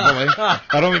 Mike Napoli.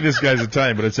 I don't think this guy's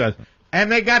Italian, but it says. And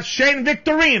they got Shane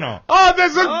Victorino. Oh,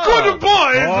 there's a good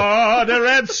boy. Oh, the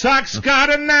Red Sox got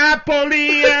a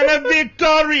Napoli and a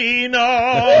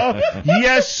Victorino.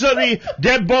 Yes, sir.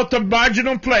 They're both the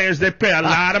marginal players. They pay a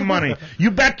lot of money.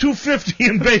 You bet $250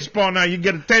 in baseball now, you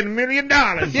get $10 million.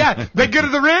 Yeah, they get to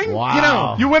the ring.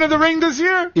 Wow. You win at the ring this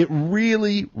year. It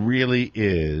really, really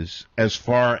is, as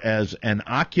far as an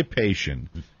occupation.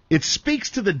 It speaks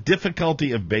to the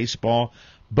difficulty of baseball,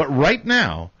 but right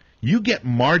now, you get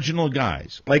marginal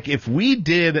guys. Like if we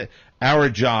did our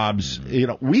jobs,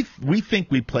 we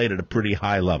think we played at a pretty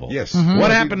high level. Yes.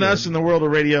 What happened to us in the world of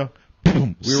radio?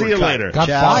 Boom. See you later. Got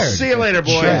fired. See you later,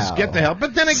 boys. Ciao. Get the hell.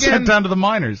 But then again, sent down to the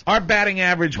minors. Our batting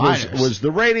average was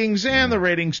the ratings, and the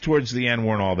ratings towards the end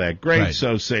weren't all that great. Right.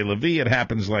 So say la vie, it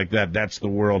happens like that. That's the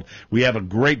world. We have a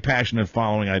great, passionate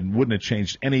following. I wouldn't have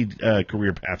changed any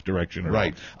career path direction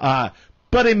at all.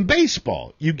 But in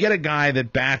baseball, you get a guy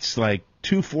that bats like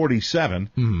 247,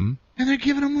 and they're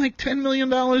giving him like $10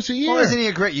 million a year. Well, isn't he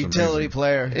a great utility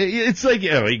player? It's like,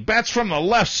 he bats from the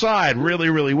left side really,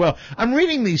 really well. I'm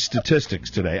reading these statistics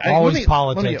today. Always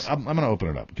politics. I'm going to open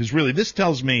it up because really this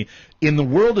tells me in the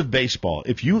world of baseball,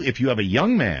 if you have a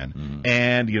young man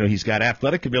and he's got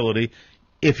athletic ability,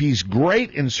 if he's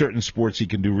great in certain sports, he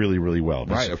can do really, really well.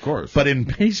 Right, of course. But in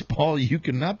baseball, you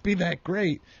cannot be that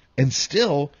great and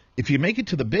still. If you make it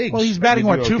to the bigs... Well, he's batting,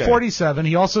 247.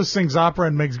 He also sings opera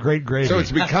and makes great gravy. So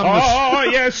it's become...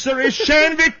 yes, sir, it's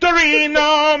Shane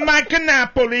Victorino, Mike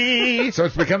Napoli. So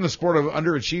it's become the sport of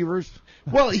underachievers?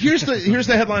 Well, here's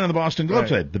the headline on the Boston Globe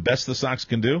today. The best the Sox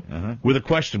can do, with a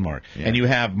question mark. Yeah. And you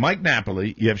have Mike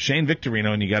Napoli, you have Shane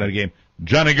Victorino, and you got a game...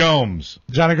 Johnny Gomes.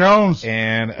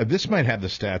 And this might have the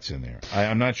stats in there.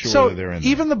 I'm not sure whether they're in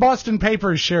there. Even the Boston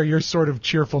papers share your sort of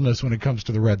cheerfulness when it comes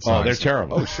to the Red Sox. Oh, they're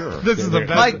terrible. Oh, sure. This is the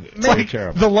best. Mike, It's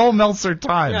terrible. The Lowell Meltzer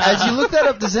Times. As you look that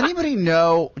up, does anybody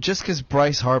know, just because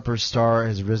Bryce Harper's star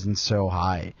has risen so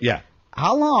high,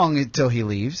 how long until he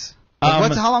leaves?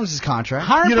 How long is his contract?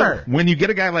 Harper. When you get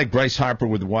a guy like Bryce Harper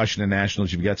with the Washington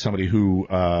Nationals, you've got somebody who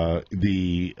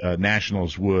the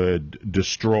Nationals would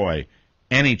destroy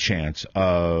any chance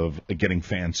of getting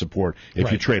fan support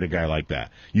if you trade a guy like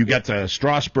that. You got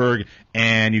Strasburg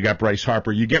and you got Bryce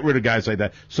Harper. You get rid of guys like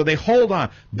that. So they hold on.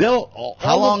 All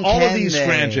of these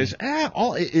franchises,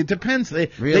 it depends. They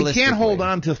can't hold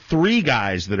on to 3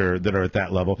 guys that are at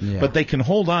that level, but they can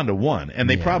hold on to 1, and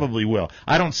they probably will.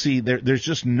 I don't see there's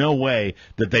just no way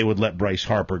that they would let Bryce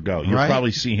Harper go. You'll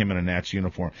probably see him in a Nats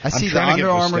uniform. I see the Under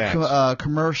Armour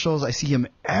commercials. I see him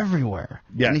everywhere.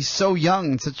 Yeah. And he's so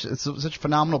young and such a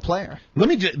phenomenal player.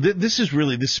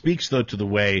 This speaks though to the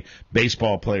way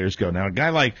baseball players go. Now, a guy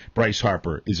like Bryce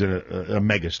Harper is a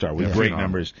megastar with great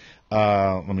numbers.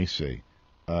 Let me see.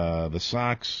 The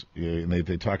Sox,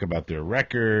 they talk about their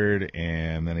record,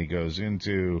 and then he goes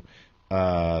into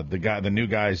the new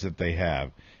guys that they have.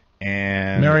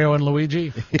 And Mario and Luigi.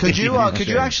 Could you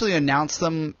actually announce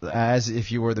them as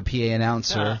if you were the PA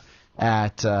announcer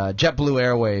at JetBlue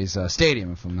Airways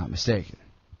Stadium, if I'm not mistaken,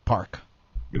 Park?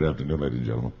 Good afternoon, ladies and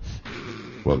gentlemen.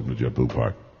 Welcome to JetBlue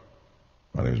Park.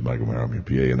 My name is Michael Mara. I'm your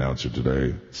PA announcer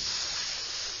today.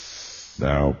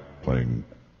 Now playing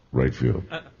right field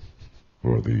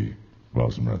for the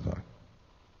Boston Red Sox.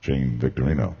 Shane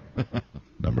Victorino.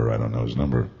 Number, I don't know his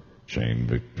number. Shane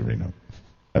Victorino.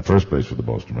 At first base for the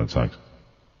Boston Red Sox.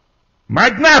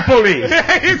 Mike Napoli!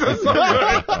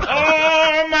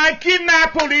 Oh, Mikey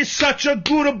Napoli, such a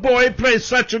good boy, plays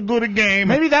such a good game.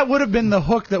 Maybe that would have been the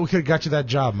hook that could have got you that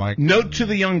job, Mike. Note to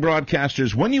the young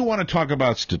broadcasters, when you want to talk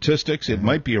about statistics, it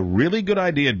might be a really good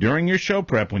idea during your show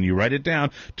prep, when you write it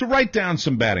down, to write down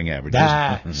some batting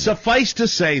averages. Suffice to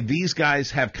say, these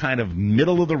guys have kind of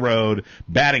middle-of-the-road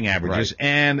batting averages,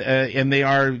 and they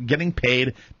are getting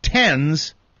paid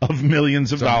tens of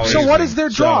millions of dollars. So what is their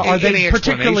draw? Are they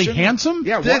particularly handsome?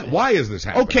 Yeah, why is this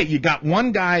happening? Okay, you got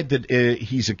one guy that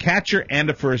he's a catcher and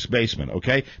a first baseman,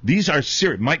 okay? These are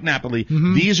serious. Mike Napoli,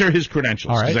 these are his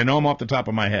credentials, because I know him off the top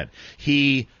of my head.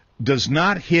 He does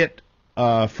not hit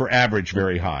for average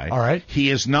very high. All right. He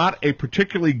is not a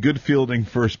particularly good fielding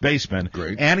first baseman.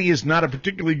 Great. And he is not a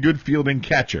particularly good fielding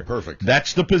catcher. Perfect.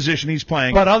 That's the position he's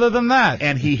playing. But other than that.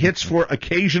 And he hits for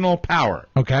occasional power.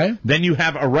 Okay. Then you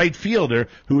have a right fielder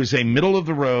who is a middle of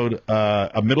the road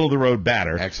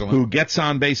batter. Excellent. Who gets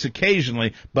on base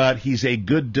occasionally, but he's a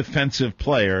good defensive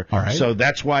player. All right. So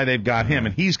that's why they've got him,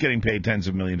 and he's getting paid tens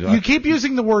of millions of dollars. You keep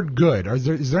using the word good.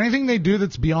 Is there anything they do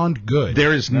that's beyond good?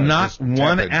 There is not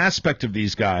one aspect of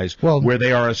these guys where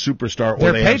they are a superstar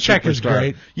or they have paycheck is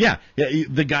great. Yeah,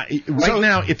 the guy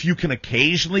now, if you can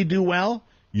occasionally do well,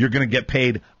 you're going to get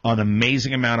paid an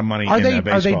amazing amount of money in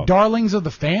baseball. Are they darlings of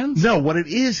the fans? No, what it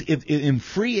is, in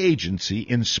free agency,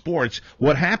 in sports,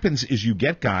 what happens is you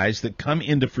get guys that come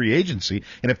into free agency,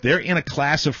 and if they're in a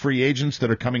class of free agents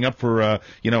that are coming up for,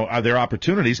 their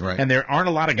opportunities, and there aren't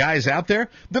a lot of guys out there,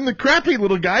 then the crappy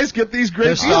little guys get these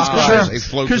great deals.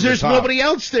 Because there's nobody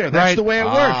else there. That's the way it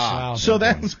works. So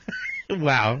that's...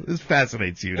 Wow, this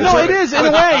fascinates you. No, it is in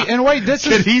a way. In a way, this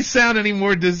is. Can he sound any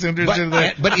more disinterested?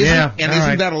 But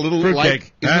isn't that a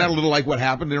little like what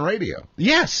happened in radio?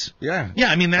 Yes. Yeah. Yeah.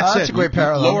 I mean, that's a great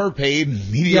parallel. Lower paid,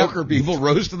 mediocre people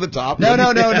rose to the top. No.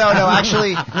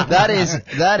 Actually,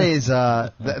 that's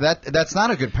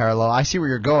not a good parallel. I see where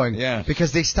you're going. Yeah.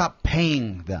 Because they stopped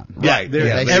paying them. Right.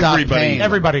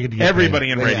 Everybody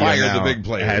in radio now the big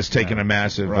players has taken a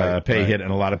massive pay hit,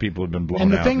 and a lot of people have been blown out.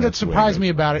 And the thing that surprised me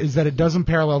about it is that it doesn't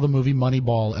parallel the movie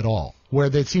Moneyball at all, where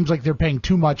it seems like they're paying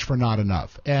too much for not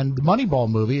enough. And the Moneyball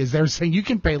movie is they're saying you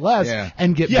can pay less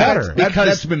and get better.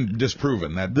 That's been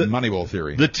disproven, that Moneyball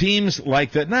theory. The teams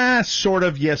like that, sort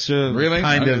of, yes, really?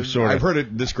 Kind of, sort of. I've heard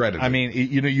it discredited. I mean,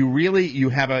 you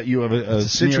have a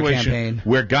situation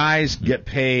where guys get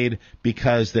paid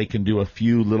because they can do a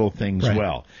few little things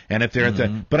well. And if they're at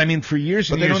the, but I mean, for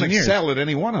years and years and years. But they don't excel at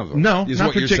any one of them. No,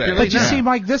 not particularly. But you see,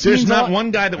 Mike, there's not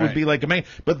one guy that would be like a man.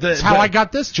 But that's how I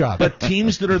got this job. But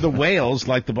teams that are the whales,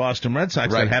 like the Boston Red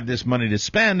Sox, that have this money to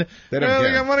spend, they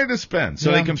got money to spend,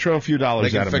 so they can throw a few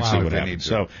dollars at them and see what happens.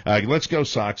 So let's go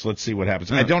Sox. Let's see what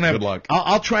happens. I don't have. Good luck.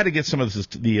 I'll try to get some of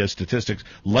the statistics,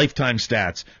 lifetime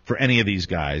stats for any of these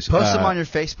guys. Post them on your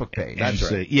Facebook page.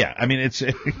 That's right. Yeah, I mean it's.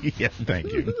 Yeah,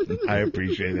 thank you. I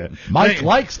appreciate that. Mike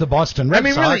likes the Boston Red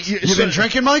Sox. Really, you've been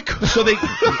drinking, Mike? So they. And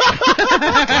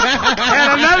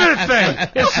another thing,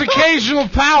 it's occasional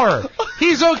power.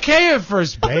 He's okay at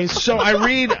first base. So I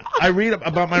read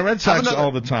about my Red Sox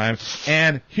all the time,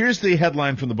 and here's the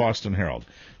headline from the Boston Herald: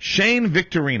 Shane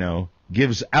Victorino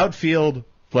gives outfield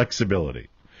flexibility.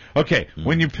 Okay,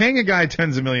 when you're paying a guy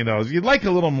tens of millions of dollars, you'd like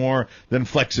a little more than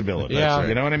flexibility. Yeah.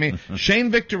 You know what I mean?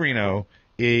 Shane Victorino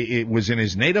it was in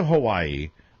his native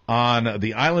Hawaii on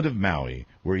the island of Maui,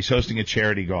 where he's hosting a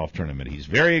charity golf tournament. He's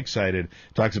very excited,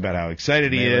 talks about how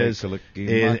excited he is.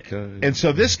 And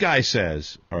so this guy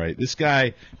says, all right, this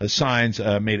guy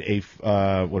made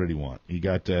what did he want? He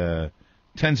got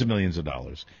tens of millions of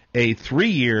dollars. A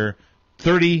 3-year,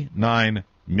 $39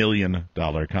 million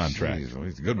contract. Jeez,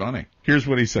 it's good money. Here's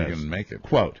what he says. You can make it.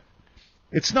 Quote,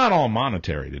 "It's not all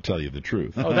monetary, to tell you the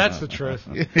truth." Oh, that's the truth.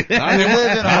 You live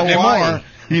in Hawaii.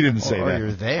 He didn't say that.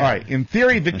 You're there. All right. In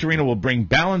theory, Victorino will bring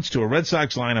balance to a Red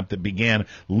Sox lineup that began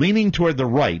leaning toward the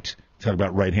right. Talk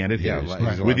about right-handed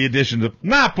hitters. With the addition of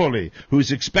Napoli,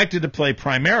 who's expected to play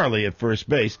primarily at first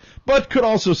base, but could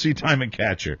also see time at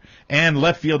catcher, and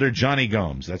left fielder Johnny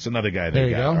Gomes. That's another guy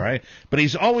they got. All right. But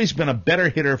he's always been a better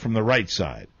hitter from the right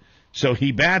side. So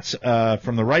he bats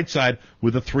from the right side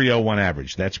with a 3.01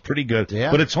 average. That's pretty good.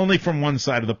 Yeah. But it's only from one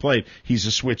side of the plate. He's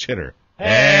a switch hitter.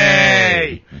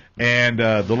 Hey! And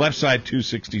the left side,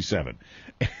 267.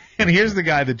 And here's the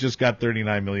guy that just got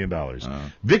 $39 million.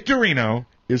 Victorino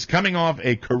is coming off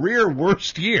a career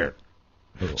worst year.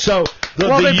 So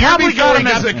the year before he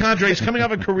got the contract, he's coming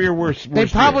off a career worst. They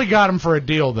probably got him for a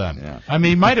deal then. Yeah. I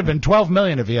mean, he might have been $12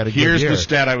 million if he had a good year. Here's the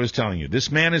stat I was telling you.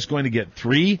 This man is going to get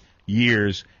 3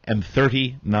 years and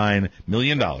 $39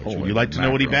 million. Would you like to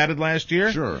know what he batted last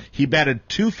year? Sure. He batted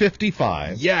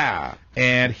 .255. Yeah.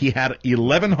 And he had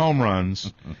 11 home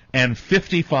runs and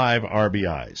 55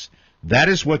 RBIs. That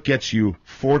is what gets you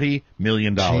 $40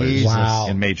 million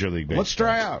in Major League Baseball. Let's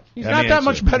try out. He's not that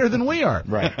much better than we are.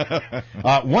 Right.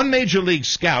 One Major League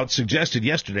scout suggested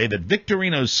yesterday that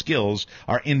Victorino's skills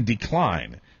are in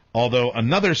decline, although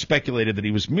another speculated that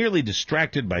he was merely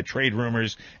distracted by trade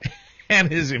rumors and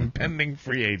his impending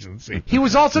free agency. He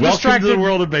was also distracted. Welcome to the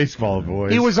world of baseball,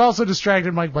 boys. He was also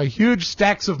distracted, Mike, by huge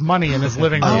stacks of money in his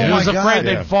living room. He was afraid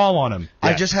they'd fall on him.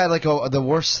 I just had the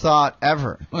worst thought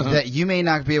ever that you may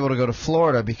not be able to go to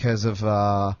Florida because of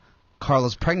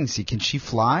Carla's pregnancy. Can she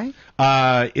fly?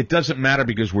 It doesn't matter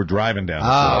because we're driving down.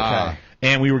 Okay.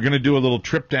 And we were going to do a little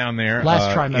trip down there in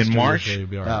March, I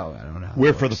don't know.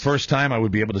 where for the first time I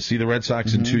would be able to see the Red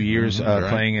Sox in 2 years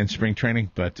playing in spring training.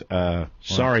 But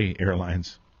sorry,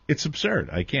 airlines. It's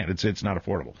absurd. I can't. It's not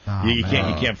affordable. You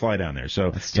can't fly down there.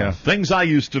 So things I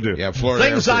used to do. Yeah, Florida.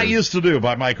 Things I used to do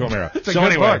by Mike O'Mara. So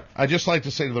anyway, I just like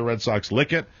to say to the Red Sox,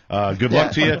 lick it. Good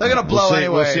luck to you. They're gonna blow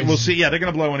anyway. We'll see. Yeah, they're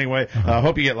gonna blow anyway.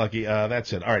 Hope you get lucky.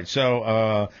 That's it. All right.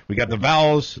 So we got the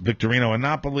vowels, Victorino and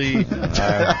Napoli.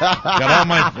 Got all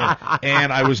my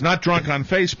and I was not drunk on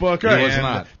Facebook. He was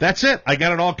not. That's it. I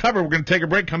got it all covered. We're gonna take a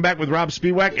break. Come back with Rob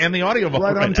Spiewak and the audio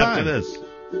right on time after this.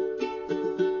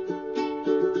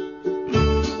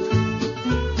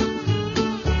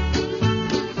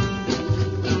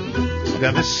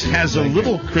 Now, this has a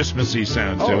little Christmassy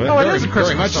sound to it. Oh, it is a Christmas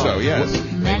very much song. so, yes.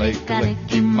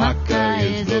 Melicalikimaka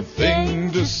is the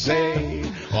thing to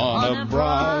say on a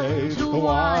bright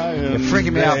Hawaiian You're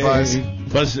freaking me out, Buzz.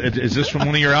 Buzz, is this from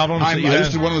one of your albums? This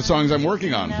is one of the songs I'm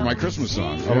working on for my Christmas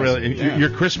song. Oh, really? Yeah. Your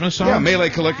Christmas song? Yeah, Mele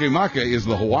Kalikimaka is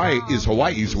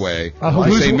Hawaii's way.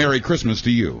 I say Merry Christmas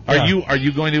to you. Are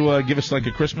you going to give us like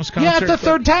a Christmas concert? Yeah, at the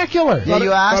Third-tacular. Yeah,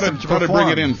 you asked him to Thought I'd perform.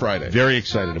 bring it in Friday. Very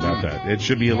excited about that. It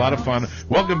should be a lot of fun.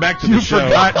 Welcome back to the show.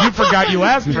 You forgot you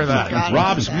asked for that.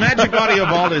 Rob's Magic Audio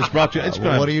Vault is brought to you. It's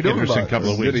been what are you doing an interesting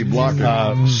couple of weeks.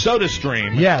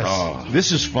 SodaStream. Yes.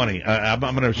 This is funny. I'm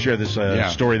going to share this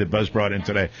story that Buzz brought in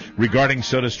today regarding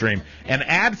SodaStream. An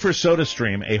ad for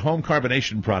SodaStream, a home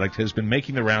carbonation product, has been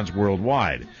making the rounds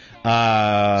worldwide. It's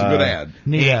a good ad.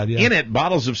 In it,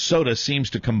 bottles of soda seem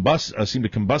to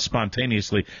combust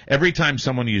spontaneously every time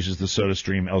someone uses the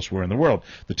SodaStream elsewhere in the world.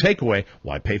 The takeaway: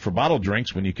 why pay for bottled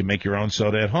drinks when you can make your own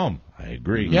soda at home? I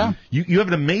agree. Yeah. You have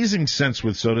an amazing sense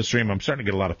with SodaStream. I'm starting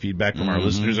to get a lot of feedback from our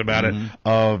listeners about it,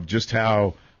 of just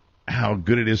how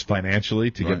good it is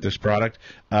financially to get this product.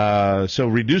 So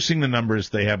reducing the numbers,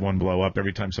 they have one blow up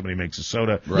every time somebody makes a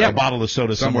soda. A bottle of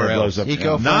soda somewhere blows up.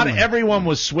 Not everyone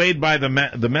was swayed by the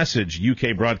message.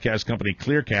 UK broadcast company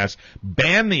Clearcast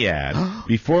banned the ad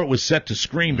before it was set to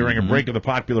screen during a break of the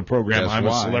popular program I'm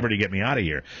a Celebrity, Get Me Out of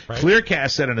Here. Right.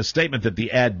 Clearcast said in a statement that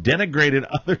the ad denigrated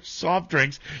other soft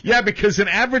drinks. Yeah, because in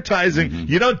advertising,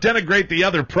 you don't denigrate the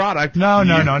other product. No,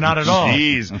 not at all.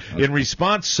 Jeez. In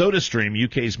response, SodaStream,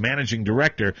 UK's managing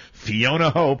director,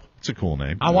 Fiona Hope, it's a cool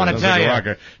name. I want to tell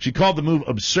you. She called the move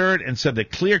absurd and said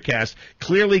that Clearcast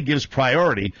clearly gives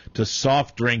priority to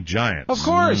soft drink giants. Of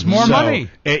course, more money.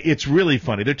 It's really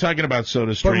funny. They're talking about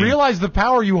SodaStream. But realize the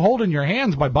power you hold in your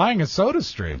hands by buying a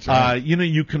SodaStream.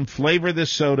 You can flavor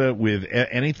this soda with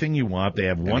anything you want. They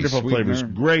have wonderful flavors: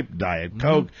 grape, Diet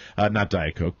Coke, not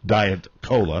Diet Coke, Diet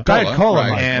Cola. Diet Cola.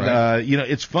 Right, and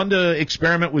it's fun to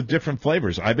experiment with different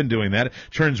flavors. I've been doing that. It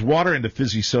turns water into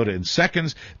fizzy soda in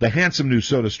seconds. The handsome new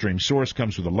SodaStream source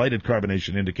comes with a lighted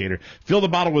carbonation indicator. Fill the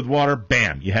bottle with water,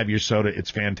 bam, you have your soda. It's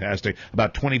fantastic.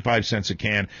 About 25 cents a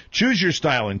can. Choose your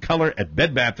style and color at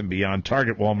Bed Bath & Beyond,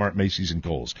 Target, Walmart, Macy's, and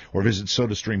Kohl's. Or visit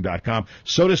SodaStream.com.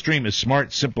 SodaStream is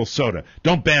smart, simple soda.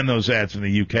 Don't ban those ads in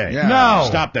the UK. Yeah. No.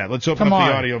 Stop that. Let's open up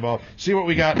the audio vault. See what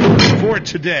we got for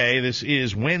today. This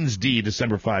is Wednesday,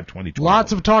 December 5, 2020.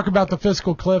 Lots of talk about the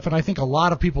fiscal cliff, and I think a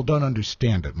lot of people don't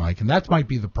understand it, Mike, and that might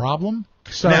be the problem.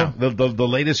 So now, the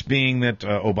latest being that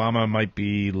Obama might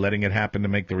be letting it happen to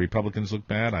make the Republicans look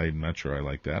bad. I'm not sure I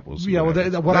like that. We'll see. Yeah,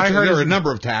 what I heard there is are a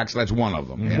number of attacks. That's one of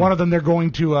them. One of them, they're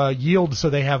going to yield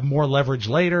so they have more leverage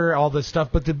later, all this stuff.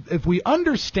 But if we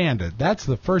understand it, that's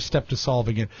the first step to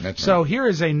solving it. That's so here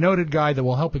is a noted guy that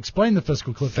will help explain the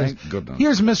fiscal cliff. Thank goodness.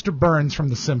 Here's Mr. Burns from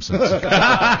The Simpsons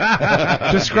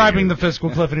describing the fiscal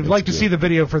cliff. And if you'd like to see the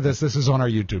video for this is on our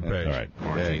YouTube page. All right.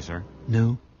 Morning, sir.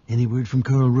 No? Any word from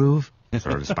Karl Rove?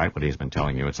 Sir, despite what he's been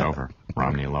telling you, it's over.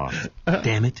 Romney lost.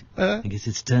 Damn it. I guess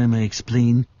it's time I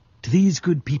explain. to these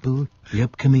good people the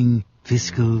upcoming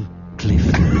fiscal cliff.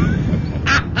 Think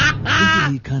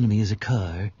of the economy as a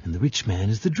car, and the rich man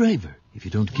as the driver. If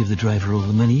you don't give the driver all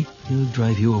the money, he'll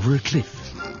drive you over a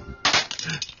cliff.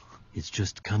 It's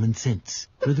just common sense.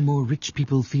 Furthermore, rich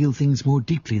people feel things more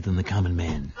deeply than the common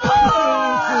man.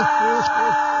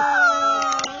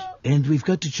 And we've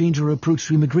got to change our approach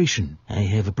to immigration. I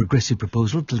have a progressive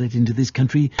proposal to let into this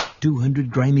country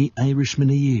 200 grimy Irishmen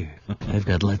a year. I've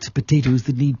got lots of potatoes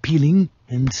that need peeling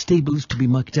and stables to be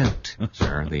mucked out.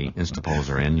 Sir, the Instapols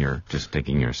are in. You're just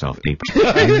digging yourself deep.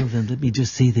 Well, then let me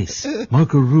just say this.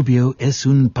 Marco Rubio es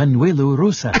un pañuelo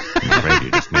rosa. I'm afraid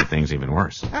you just made things even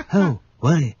worse. How?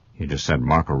 Why? You just said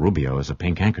Marco Rubio is a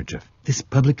pink handkerchief. This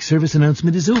public service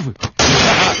announcement is over.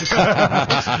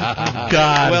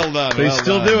 God. Well done. They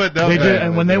still do it, don't they? Do,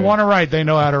 and when they want to write, they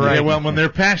know how to write. Yeah, well, when they're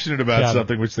passionate about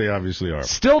something, which they obviously are.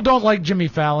 Still don't like Jimmy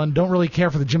Fallon. Don't really care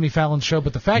for the Jimmy Fallon show,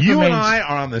 but the fact you remains... and I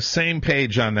are on the same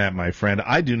page on that, my friend.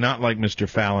 I do not like Mr.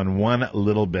 Fallon one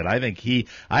little bit. I think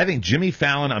Jimmy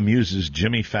Fallon amuses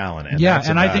Jimmy Fallon. And yeah,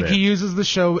 and I think he uses the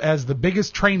show as the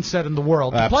biggest train set in the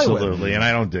world to play with. Absolutely, and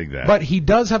I don't dig that. But he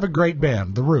does have a great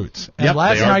band, The Roots. And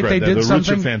last night they did the something.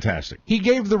 The Roots are fantastic. He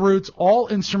gave The Roots all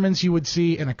instruments you would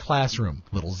see in a classroom.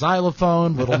 Little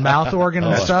xylophone, little mouth organ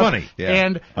and stuff. That's funny. Yeah.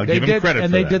 And I'll give him credit for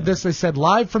they that. did this, they said,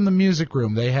 live from the music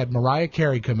room. They had Mariah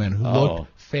Carey come in, who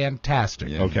looked fantastic.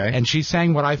 Yeah. Okay. And she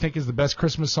sang what I think is the best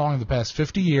Christmas song of the past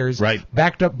 50 years. Right.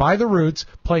 Backed up by The Roots,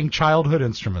 playing childhood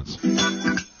instruments. I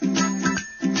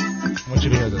want you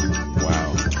to hear this. Wow.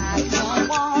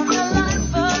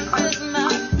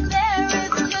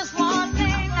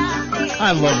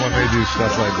 I love when they do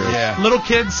stuff like this. Yeah. Little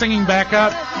kids singing back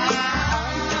up.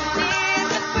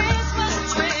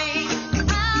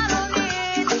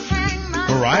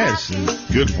 Mariah's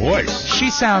good voice. She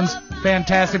sounds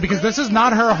fantastic because this is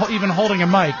not her even holding a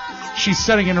mic. She's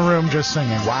sitting in a room just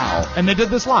singing. Wow. And they did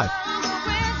this live.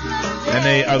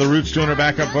 And are the Roots doing her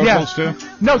backup vocals too?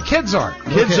 No, kids are.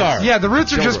 Kids are. Yeah, the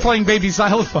Roots are just Children. playing baby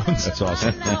xylophones. That's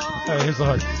awesome. All right, here's the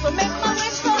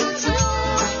hook.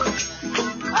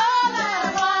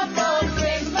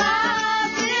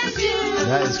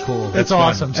 That is cool. It's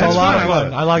awesome. So That's a lot fun.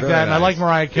 of fun. I like that. And I like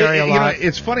Mariah Carey a lot.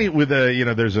 It's funny with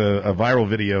there's a viral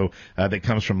video that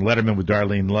comes from Letterman with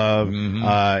Darlene Love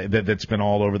that's been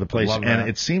all over the place, and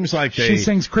it seems like she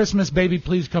sings Christmas, Baby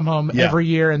Please Come Home every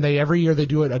year, and every year they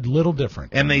do it a little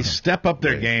different. And they step up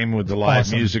their game with the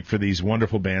live music for these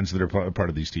wonderful bands that are part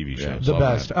of these TV shows. The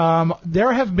best.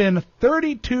 There have been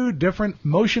 32 different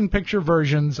motion picture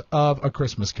versions of A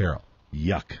Christmas Carol.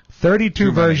 Yuck.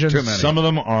 32 versions. Some of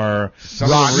them are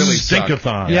really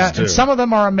stinkathons. Yeah, too. and some of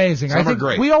them are amazing. Some I think are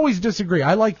great. we always disagree.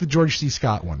 I like the George C.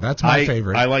 Scott one. That's my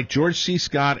favorite. I like George C.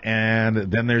 Scott, and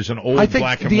then there's an old I think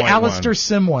black and the white Alistair one.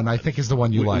 Sim one, I think, is the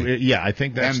one you like. Yeah, I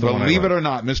think that's And the one. believe it or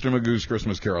not, Mr. Magoo's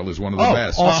Christmas Carol is one of the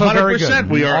best. Also 100%. very good.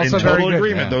 We are Also in very total good.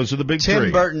 agreement. Yeah. Those are the big Tim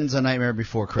three. Burton's A Nightmare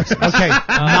Before Christmas. Okay,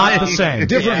 not the same.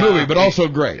 Different movie, but also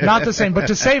great. Not the same. But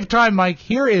to save time, Mike,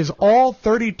 here is all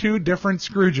 32 different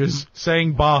Scrooges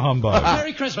saying Bah Humbug.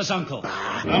 Merry Christmas, Uncle.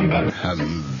 Humbug.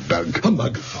 Humbug.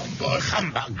 Humbug. Humbug. Humbug.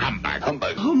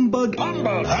 Humbug. Humbug. Humbug.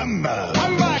 Humbug. Humbug.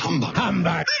 Humbug.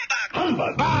 Humbug.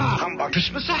 Humbug. Bah humbug.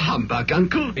 Christmas a humbug,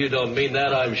 Uncle. You don't mean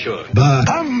that, I'm sure. Bah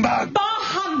humbug. Bah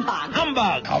humbug.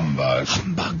 Humbug. Humbug.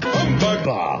 Humbug. Humbug.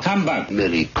 Bah humbug.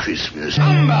 Merry Christmas.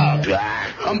 Humbug.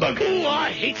 Bah humbug. Oh, I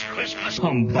hate Christmas.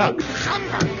 Humbug.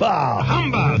 Humbug. Bah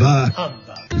humbug. Bah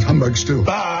humbug. Humbug's too.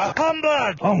 Bah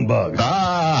humbug. Humbug.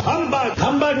 Bah humbug.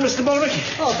 Humbug, Mr. Bonick.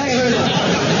 Oh, thank you very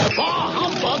much. Bah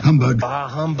humbug. Humbug. Bah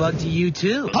humbug to you,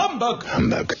 too. Humbug.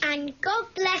 Humbug. And God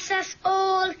bless us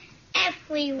all,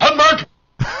 everyone. Humbug.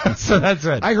 So that's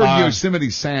it. I heard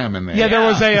Yosemite Sam in there. Yeah,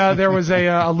 there was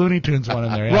a Looney Tunes one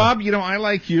in there. Yeah. Rob, I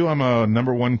like you. I'm a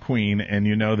number one queen, and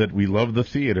you know that we love the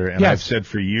theater. And Yes. I've said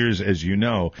for years, as you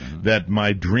know, that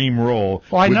my dream role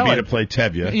Well, I would know be it. to play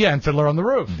Tevye. Yeah, and Fiddler on the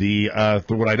Roof.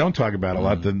 What I don't talk about a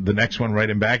lot, the next one right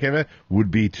in back of it would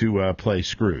be to play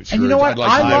Scrooge. And you know what?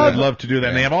 I would love to do that.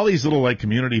 And they have all these little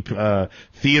community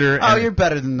theater. Oh, and you're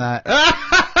better than that.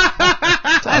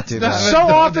 Don't do that. So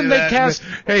often they cast.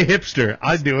 Hey, hipster,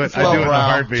 I do it. I do it in a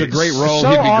heartbeat. It's a great role. So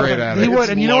He'd be often, great at it. he would, It's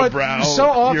and you know what? lowbrow. So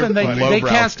often You're funny. they Lowbrow.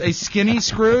 cast a skinny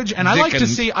Scrooge, and I like to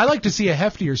Dickens. see a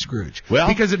heftier Scrooge. Well,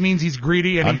 because it means he's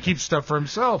greedy and he keeps stuff for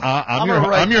himself. I'm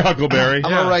your Huckleberry. I'm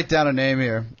gonna write down a name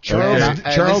here. Charles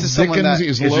this is someone Dickens that-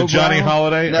 is Is low it Johnny brow?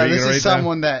 Holiday? No, Are you this gonna is write that?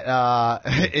 someone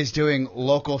that is doing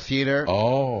local theater.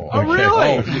 Oh, really?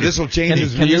 Oh, this will change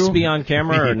his Can view. this be on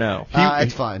camera or no?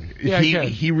 It's fine. Yeah, he good.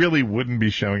 he really wouldn't be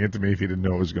showing it to me if he didn't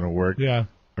know it was going to work. Yeah.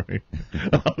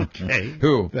 Okay.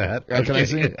 Who? That. Can I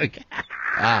see? Okay.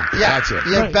 Yeah, Gotcha.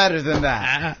 you're better than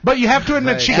that. But you have to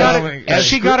admit, she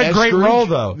got a great role,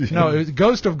 though. No, it was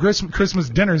Ghost of Christmas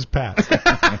Dinners Past.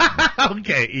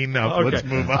 Okay, enough. Okay. Let's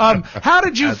move on. How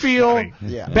did you feel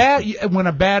funny. when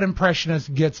a bad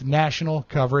impressionist gets national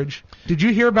coverage? Did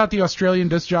you hear about the Australian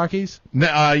disc jockeys?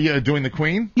 Doing the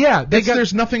Queen? Yeah,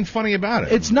 there's nothing funny about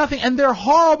it. It's nothing, and they're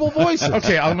horrible voices.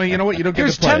 Okay, you know what? You don't get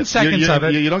Here's to play 10 seconds of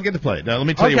it. You don't get to play it. Now, let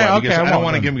me tell you why. Because I don't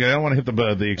want to hit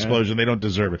the explosion. They don't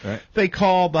deserve it. Right. They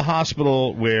call the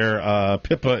hospital where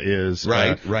Pippa is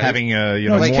having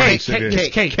morning sickness.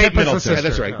 Kate Middleton. Yeah,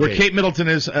 that's right. Where Kate Middleton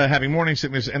is having morning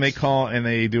sickness, and they call and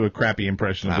they do a crappy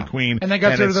impression of the Queen. And they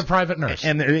go through to the private nurse.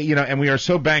 And and we are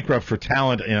so bankrupt for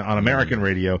talent on American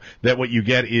radio that what you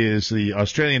get is the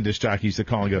Australian disc jockeys that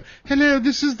call and go, "Hello,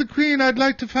 this is the Queen. I'd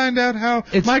like to find out how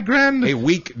a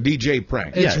weak DJ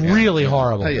prank." It's really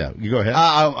horrible. Yeah, you go ahead.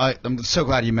 I'm so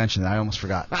glad you mentioned that. I almost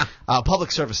forgot.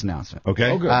 Public service announcement.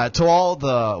 Okay. Oh, good. To all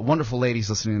the wonderful ladies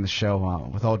listening to the show,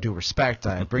 with all due respect,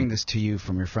 I bring this to you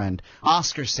from your friend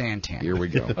Oscar Santana. Here we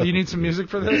go. Oh, you need some music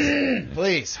for this?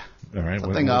 Please. All right.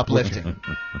 Something uplifting.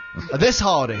 This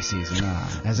holiday season,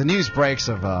 as the news breaks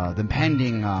of the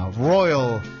impending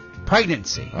royal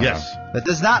pregnancy. Yes. That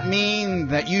does not mean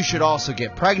that you should also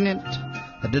get pregnant.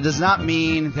 That does not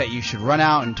mean that you should run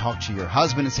out and talk to your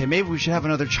husband and say, maybe we should have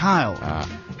another child.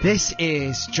 This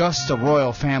is just a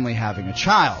royal family having a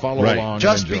child. Follow along.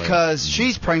 Just because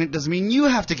she's pregnant doesn't mean you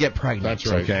have to get pregnant. That's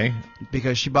right. Okay.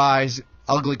 Because she buys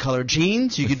ugly colored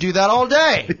jeans, you could do that all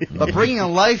day. But bringing a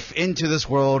life into this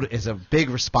world is a big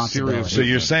responsibility. So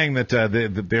you're saying that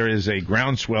there is a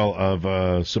groundswell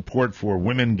of support for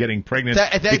women getting pregnant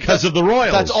because of the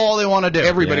royals. That's all they want to do.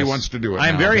 Everybody wants to do it. I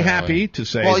am very happy to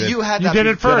say that you did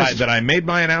it first. That I made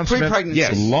my announcement. Pre-pregnancy.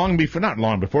 Not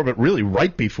long before, but really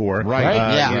right before.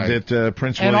 That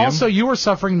Prince William. And also, you were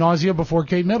suffering nausea before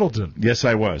Kate Middleton. Yes,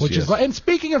 I was. And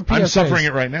speaking of PSAs, I'm suffering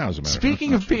it right now. As a matter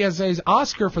speaking of PSAs,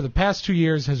 Oscar for the past 2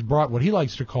 years has brought what he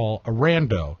likes to call a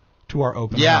rando to our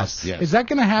open house. Yes. Is that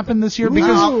going to happen this year?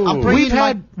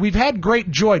 Because we've had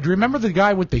great joy. Do you remember the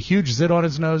guy with the huge zit on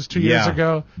his nose 2 years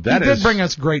ago? He did bring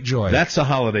us great joy. That's a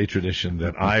holiday tradition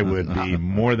that I would be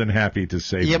more than happy to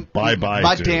say bye-bye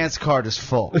My to. dance card is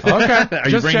full. Okay. Are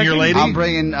you bringing your lady? I'm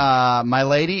bringing my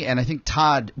lady, and I think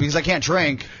Todd, because I can't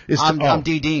drink, I'm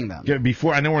DDing them.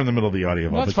 Before, I know we're in the middle of the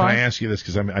audio, but fine. can I ask you this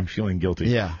because I'm feeling guilty?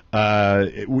 Yeah.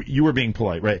 You were being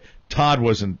polite, right? Todd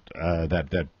wasn't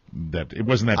it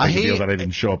wasn't that big a deal that I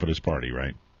didn't show up at his party,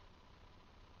 right?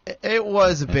 It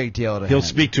was a big deal to him. He'll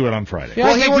speak to it on Friday.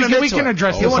 Yeah, well, we can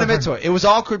address this. He won't admit to it. It was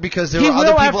awkward because there he were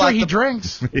other people after he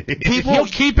drinks. He'll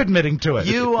keep admitting to it.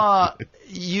 I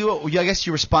guess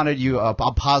you responded a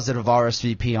positive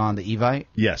RSVP on the Evite?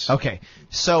 Yes. Okay.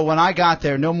 So when I got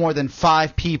there, no more than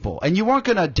 5 people. And you weren't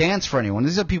going to dance for anyone.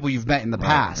 These are people you've met in the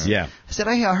past. Yeah. I said,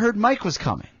 I heard Mike was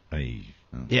coming.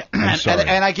 Yeah, I'm sorry.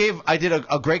 And I did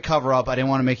a great cover up. I didn't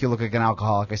want to make you look like an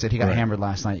alcoholic. I said he got hammered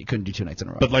last night. You couldn't do 2 nights in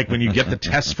a row. But like when you get the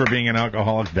test for being an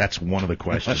alcoholic, that's one of the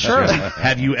questions. Sure.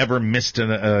 Have you ever missed a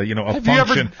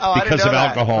function because of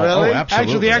alcohol? Really? Oh,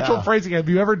 absolutely. Actually, the actual phrasing: have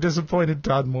you ever disappointed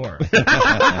Todd Moore?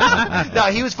 No,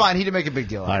 he was fine. He didn't make a big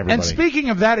deal. Hi, everybody. And speaking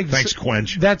of that, Thanks,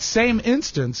 Quench. That same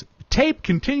instance. Tape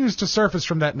continues to surface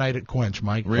from that night at Quench,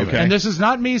 Mike. Really? Okay. And this is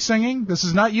not me singing. This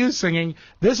is not you singing.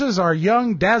 This is our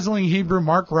young, dazzling Hebrew,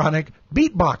 Mark Ronick,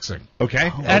 beatboxing. Okay.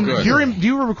 And do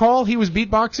you recall he was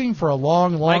beatboxing for a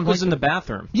long Mike was in the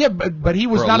bathroom. Yeah, but he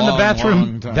was not in the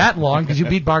bathroom that long because you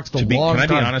beatboxed a long time.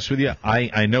 Can I be honest with you?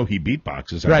 I know he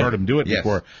beatboxes. I've heard him do it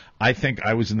before. I think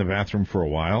I was in the bathroom for a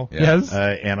while. Yes.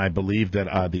 And I believe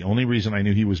that the only reason I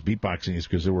knew he was beatboxing is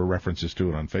because there were references to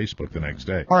it on Facebook the next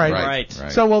day. All right.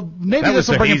 So, maybe that was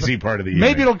this will bring the easy part of the evening.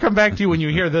 Maybe it'll come back to you when you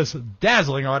hear this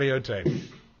dazzling audio tape.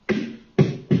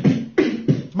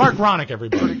 Mark Ronick,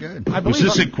 everybody. Pretty good. I believe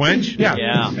was this at Quench? Yeah.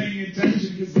 Paying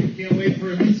attention because they can't wait for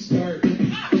him to start.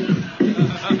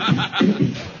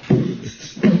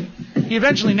 He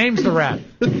eventually names the rap.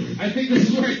 I think this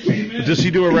is where it came in. Does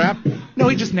he do a rap? No,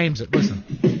 he just names it. Listen.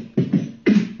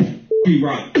 You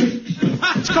rock.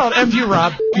 It's called F.U.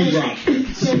 Rob. You rock.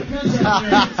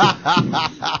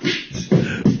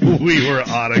 We were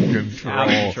out of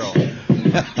control.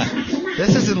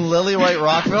 This is in Lily White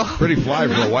Rockville? Pretty fly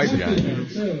for a white guy.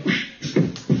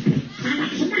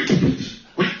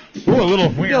 Ooh, a little.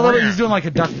 He's doing like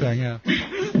a duck thing, yeah.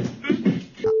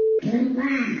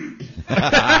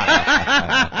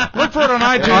 Look for it on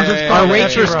iTunes. Our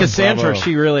waitress, Cassandra,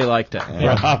 she really liked it.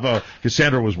 Bravo.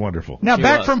 Cassandra was wonderful. Now,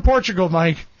 back from Portugal,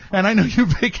 Mike. and I know you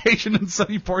vacationed in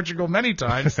sunny Portugal many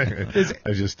times, is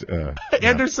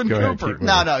Anderson Cooper.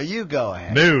 No, you go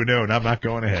ahead. No, I'm not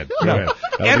going ahead. Go ahead.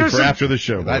 That'll be for after the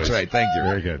show. That's right. Thank you.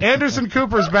 Very good. Anderson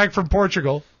Cooper's back from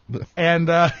Portugal, and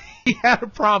he had a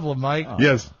problem, Mike.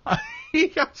 Yes. He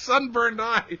got sunburned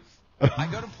eyes. I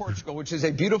go to Portugal, which is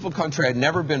a beautiful country I'd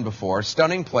never been before,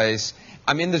 stunning place.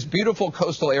 I'm in this beautiful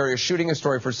coastal area shooting a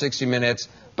story for 60 minutes,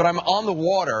 but I'm on the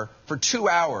water for 2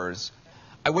 hours.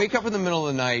 I wake up in the middle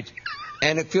of the night,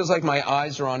 and it feels like my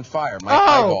eyes are on fire, my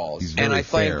eyeballs. And I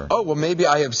think, well, maybe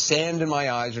I have sand in my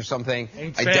eyes or something.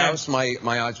 I douse my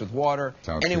eyes with water.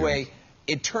 Anyway,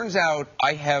 it turns out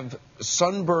I have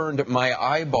sunburned my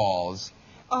eyeballs,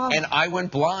 and I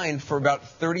went blind for about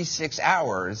 36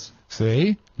 hours.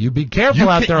 See? You be careful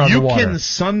out there on the water. You can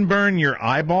sunburn your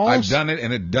eyeballs? I've done it,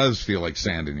 and it does feel like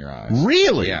sand in your eyes.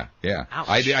 Really? Yeah.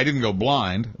 I didn't go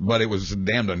blind, but it was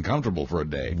damned uncomfortable for a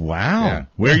day. Wow. Yeah.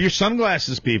 Wear your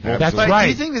sunglasses, people. That's right.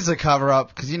 Do you think this is a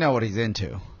cover-up? Because you know what he's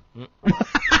into.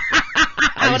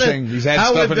 Are you saying he's had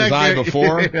stuff in his eye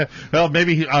before? Well,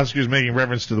 maybe Oscar's making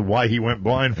reference to why he went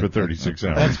blind for 36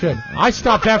 hours. That's good. I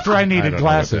stopped after I needed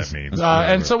glasses. Know what that means.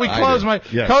 And so we close my...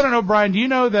 Yes. Conan O'Brien, do you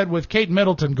know that with Kate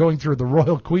Middleton going through the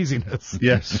royal queasiness,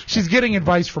 yes, she's getting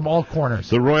advice from all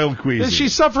corners. The royal queasiness.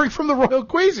 She's suffering from the royal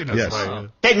queasiness. Yes.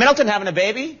 Kate Middleton having a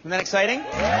baby? Isn't that exciting?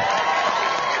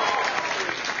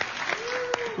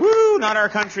 Woo, not our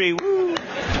country. Woo.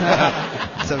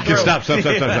 Stop. All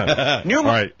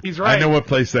right. He's right. I know what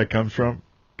place that comes from.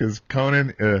 Because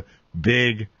Conan,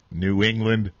 big New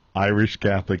England Irish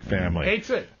Catholic family. Hates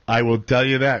it. I will tell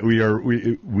you that we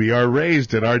are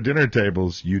raised at our dinner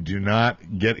tables. You do not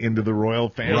get into the royal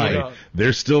family. Right.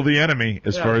 They're still the enemy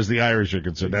as far as the Irish are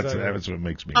concerned. Exactly. That's what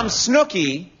makes me.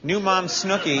 Snooky, new mom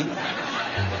Snooky.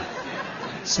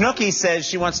 Snooky says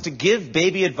she wants to give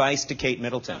baby advice to Kate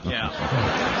Middleton.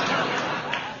 Yeah.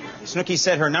 Snooki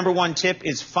said her number one tip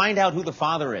is find out who the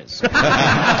father is. And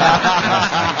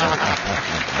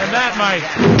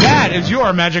that is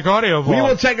your magic audio vault. We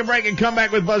will take a break and come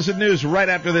back with Buzzed News right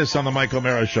after this on the Mike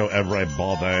O'Mara Show.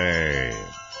 Everybody.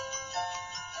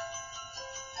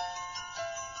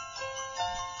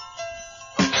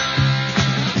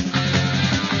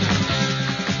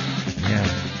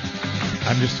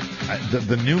 I'm just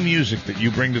the new music that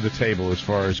you bring to the table as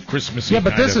far as Christmassy. Yeah,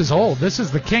 but this is old. This is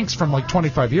the Kinks from like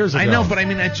 25 years ago. I know, but I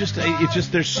mean, it's just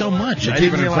there's so much. You're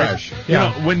keeping it fresh. You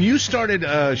know, when you started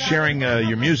sharing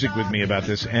your music with me about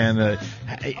this, and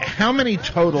how many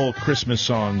total Christmas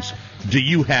songs do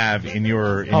you have in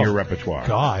your repertoire?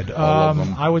 God,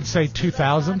 I would say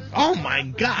 2,000. Oh my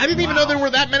God, I didn't even know there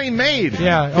were that many made.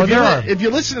 Yeah, there are. If you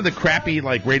listen to the crappy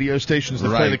like radio stations that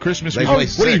play the Christmas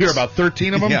music, what do you hear, about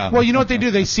 13 of them? Yeah. Well, you know what they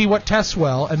do? They see what tests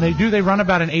well, and they run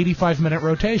about an 85-minute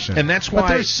rotation. And that's why. But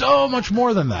there's so much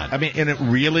more than that. I mean, and it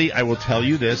really, I will tell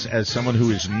you this, as someone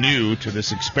who is new to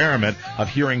this experiment of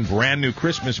hearing brand new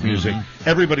Christmas music,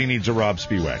 everybody needs a Rob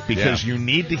Spiewak, because you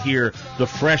need to hear the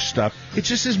fresh stuff. It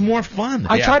just is more fun.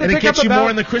 I try to and pick it gets up you about, more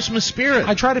in the Christmas spirit.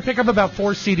 I try to pick up about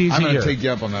 4 CDs a year. I'm going to take you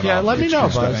up on that. Yeah, let me know,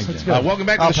 Buzz. Thank you. Welcome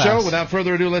back to the show. Without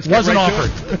further ado, let's get right to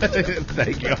it.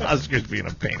 Thank you. Oscar's being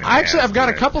a pain in the ass. I've got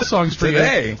a couple songs for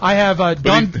today. You. I have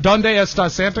Donde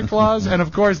Está Santa Claus, and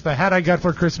of course, The Hat I Got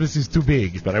for Christmas Is Too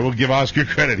Big. But I will give Oscar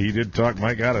credit. He did talk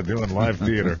Mike out of doing live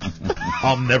theater.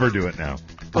 I'll never do it now.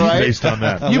 Right? Based on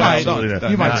that. You might.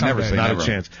 You might never say not a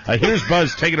chance. Here's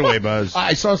Buzz. Take it away, Buzz.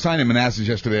 I saw a sign in Manassas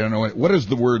yesterday. I don't know what does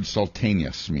the word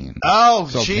sultaneous mean? Oh,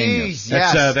 jeez.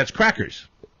 Yes. That's crackers.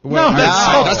 Well,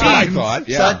 that's what I thought.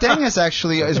 Yeah. Salteñas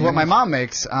actually is what my mom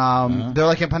makes. They're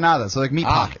like empanadas, so like meat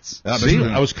pockets. See,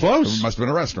 I was close. It must have been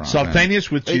a restaurant.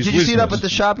 Salteñas with cheese. Did you see it up at the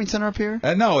shopping center up here?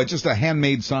 No, it's just a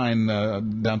handmade sign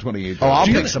down 28th. Oh, I'll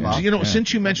pick some up. You know,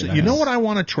 since you mentioned, you know what I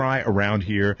want to try around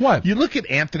here? What? You look at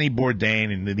Anthony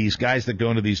Bourdain and these guys that go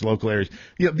into these local areas.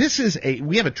 You know,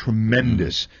 we have a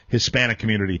tremendous Hispanic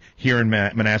community here in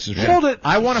Manassas. Hold it.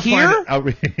 I want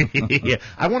to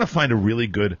I want to find a really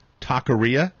good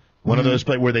taqueria. One of those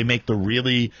places where they make the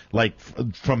really, like,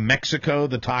 from Mexico,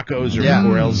 the tacos,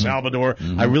 or El Salvador.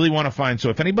 I really want to find. So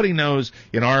if anybody knows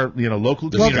in our, local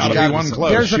community,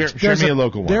 share me a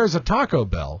local one. There's a Taco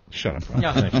Bell. Shut up.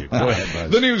 Thank you. Go ahead,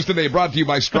 Buzz. The news today brought to you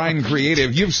by Strine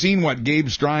Creative. You've seen what Gabe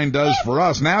Strine does for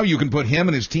us. Now you can put him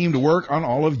and his team to work on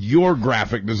all of your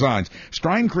graphic designs.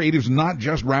 Strine Creative's not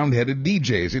just round-headed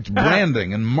DJs. It's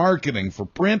branding and marketing for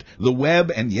print, the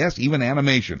web, and yes, even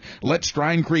animation. Let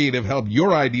Strine Creative help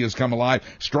your ideas come alive.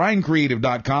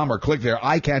 StrineCreative.com or click their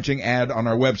eye-catching ad on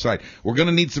our website. We're going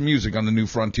to need some music on the new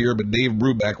frontier, but Dave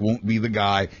Brubeck won't be the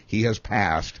guy. He has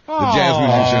passed, the jazz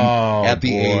musician, at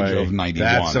the age of 91.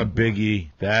 That's a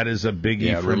biggie. That is a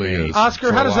biggie for me.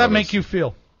 Oscar, how does that make you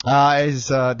feel?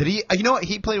 Did he? You know what?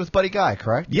 He played with Buddy Guy,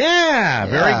 correct? Yeah,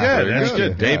 very good. That's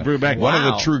good. Dave Brubeck. One of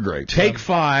the true greats. Take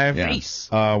 5. Nice.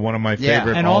 One of my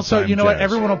favorite. And also, all-time you know what? jazz.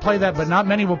 Everyone will play that, but not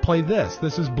many will play this.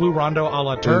 This is Blue Rondo a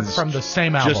la Turk from the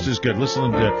same album. Just as good.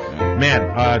 Listen to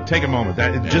man. Take a moment.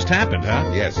 That it just happened,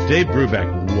 huh? Yes. Dave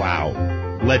Brubeck. Wow,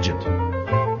 legend.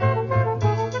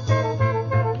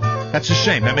 That's a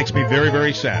shame. That makes me very,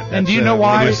 very sad. And do you know one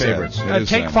why? of my favorites.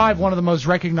 Take 5, one of the most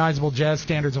recognizable jazz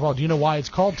standards of all. Do you know why it's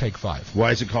called Take 5?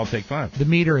 Why is it called Take 5? The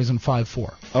meter is in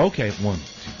 5/4. Okay, 1.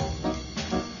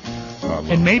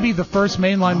 And maybe the first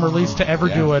mainline release to ever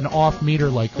do an off meter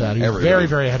like that. He was very,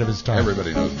 very ahead of his time.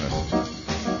 Everybody knows this.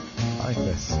 I like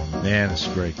this. Man, it's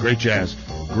great. Great jazz.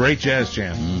 Great jazz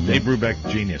jam. Dave Brubeck,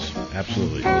 genius.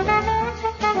 Absolutely.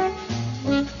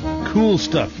 Cool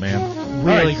stuff, man.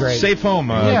 Really great. Safe home,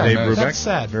 Dave Brubeck. That's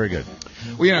sad. Very good.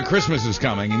 Well, you know, Christmas is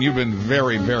coming, and you've been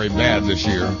very, very bad this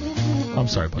year. I'm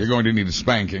sorry, buddy. You're going to need a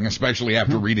spanking, especially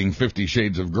after reading 50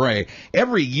 Shades of Grey.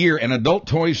 Every year, an adult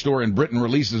toy store in Britain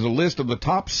releases a list of the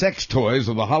top sex toys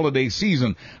of the holiday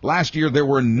season. Last year, there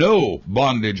were no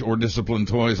bondage or discipline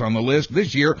toys on the list.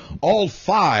 This year, all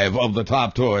 5 of the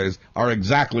top toys are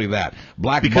exactly that.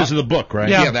 Because of the book, right?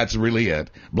 Yeah, that's really it.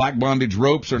 Black bondage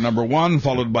ropes are number 1,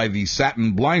 followed by the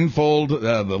satin blindfold,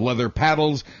 the leather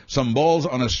paddles, some balls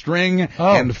on a string,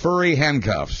 and furry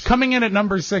handcuffs. Coming in at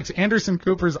number 6, Anderson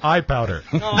Cooper's eye powder.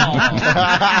 It's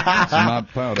not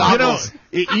powder. You know,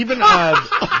 even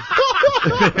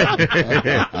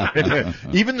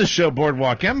even the show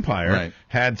Boardwalk Empire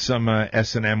had some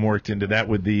S&M worked into that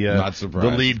with the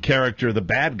lead character, the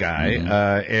bad guy,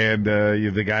 and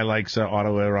the guy likes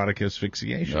autoerotic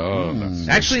asphyxiation.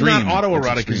 Actually, not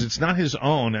autoerotic, because it's not his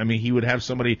own. I mean, he would have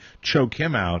somebody choke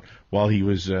him out while he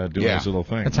was doing his little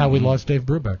thing. That's how we lost Dave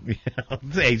Brubeck.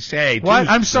 What?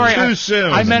 I'm sorry. Too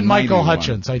soon. I meant Michael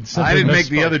Hutchins. I didn't make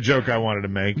the other joke I wanted to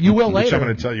make. You will later. Which I'm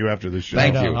going to tell you after the show.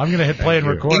 Thank you. I'm going to hit play and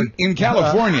record. In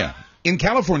California. In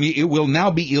California, it will now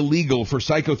be illegal for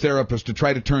psychotherapists to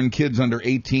try to turn kids under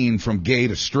 18 from gay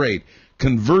to straight.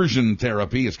 Conversion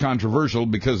therapy is controversial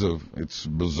because of its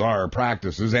bizarre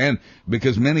practices and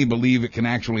because many believe it can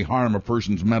actually harm a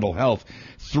person's mental health.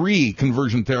 3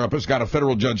 conversion therapists got a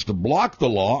federal judge to block the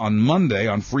law on Monday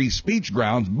on free speech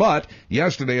grounds, but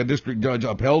yesterday a district judge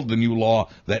upheld the new law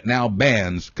that now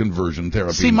bans conversion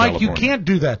therapy. See, in Mike, California. you can't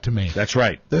do that to me. That's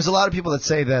right. There's a lot of people that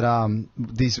say that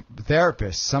these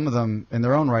therapists, some of them in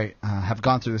their own right, have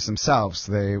gone through this themselves.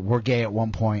 They were gay at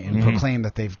one point and proclaim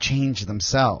that they've changed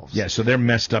themselves. Yeah, so they're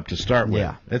messed up to start with.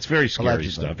 Yeah. It's very scary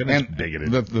Allegedly. stuff, and it's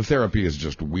bigoted. The therapy is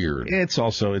just weird. It's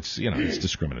also, it's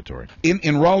discriminatory.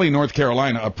 In Raleigh, North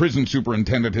Carolina, a prison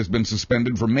superintendent has been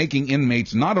suspended for making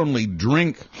inmates not only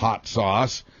drink hot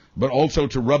sauce, but also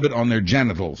to rub it on their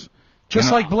genitals. Just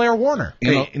like Blair Warner.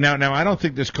 Hey, now, I don't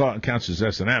think this counts as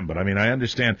S&M, but I mean, I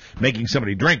understand making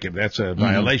somebody drink it. That's a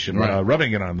violation.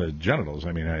 Rubbing it on the genitals,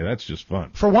 I mean, that's just fun.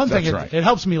 For one thing, it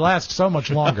helps me last so much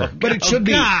longer. But it should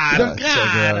be. God.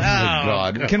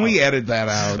 God. Can we edit that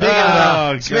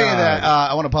out? Speaking of that,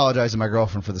 I want to apologize to my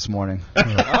girlfriend for this morning.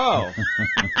 Oh.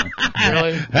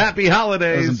 Really? Happy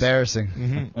holidays. It was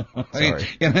embarrassing. Sorry.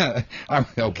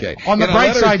 Okay. On the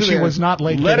bright side, she was not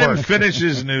late Let to him work. finish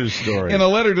his news story. In a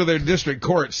letter to their district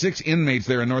court, 6 inmates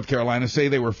there in North Carolina say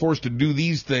they were forced to do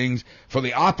these things for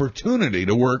the opportunity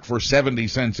to work for 70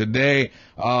 cents a day.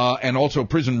 And also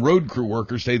prison road crew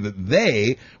workers say that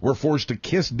they were forced to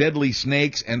kiss deadly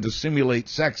snakes and to simulate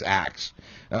sex acts.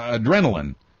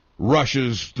 Adrenaline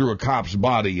rushes through a cop's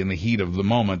body in the heat of the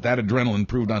moment. That adrenaline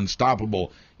proved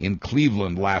unstoppable in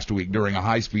Cleveland last week during a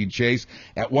high-speed chase.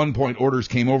 At one point, orders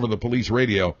came over the police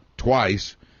radio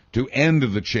twice to end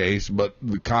the chase, but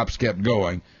the cops kept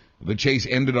going. The chase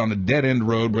ended on a dead-end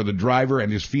road where the driver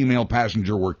and his female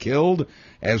passenger were killed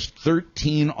as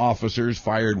 13 officers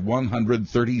fired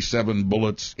 137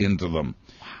 bullets into them.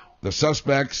 Wow. The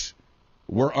suspects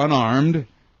were unarmed,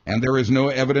 and there is no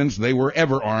evidence they were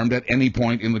ever armed at any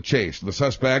point in the chase. The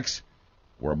suspects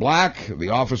were black, the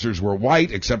officers were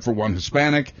white, except for one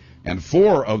Hispanic, and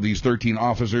 4 of these 13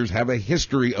 officers have a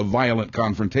history of violent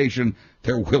confrontation.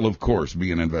 There will, of course,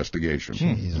 be an investigation.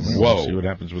 Jesus. Whoa. We'll see what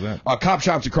happens with that. Cop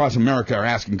shops across America are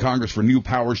asking Congress for new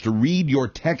powers to read your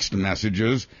text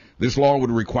messages. This law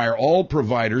would require all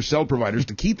cell providers,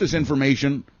 to keep this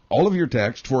information, all of your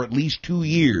text, for at least 2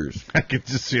 years. I can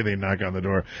just see they knock on the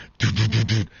door.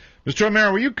 Mr.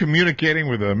 O'Mara, were you communicating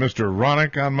with Mr.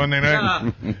 Ronick on Monday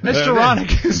night? Mr. Ronick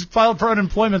has filed for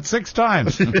unemployment 6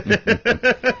 times.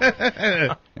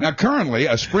 Now, currently,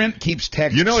 a Sprint keeps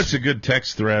text. You know it's a good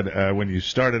text thread when you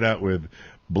start it out with,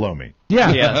 blow me.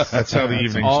 Yeah. Yes. That's how the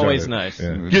evening Always started. nice.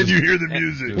 Yeah. Can you hear the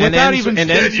music? Without even and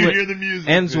Can you hear the music?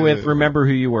 ends with remember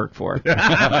who you work for.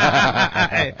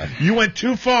 You went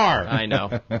too far. I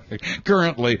know.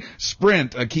 Currently,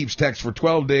 Sprint keeps text for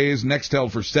 12 days,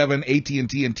 Nextel for 7,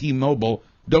 AT&T and T-Mobile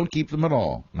don't keep them at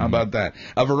all. How about that?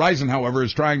 Verizon, however,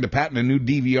 is trying to patent a new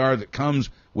DVR that comes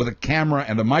with a camera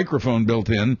and a microphone built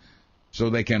in so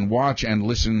they can watch and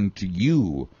listen to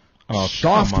you.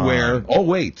 Software in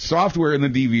the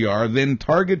DVR then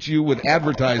targets you with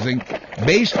advertising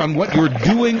based on what you're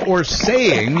doing or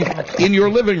saying in your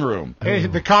living room. Hey,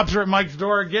 the cops are at Mike's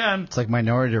door again. It's like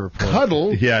Minority Report.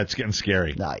 Cuddle. Yeah, it's getting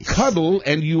scary. Nice. Cuddle,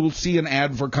 and you'll see an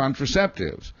ad for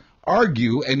contraceptives.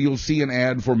 Argue, and you'll see an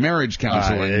ad for marriage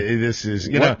counseling. This is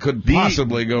what could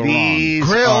possibly go wrong.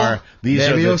 Grill.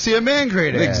 Maybe you'll see a man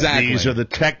grade ad. Exactly. These are the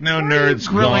techno nerds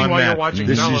Grilling gone while mad. you're watching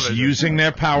This television. is using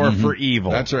their power for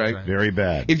evil. That's right. Very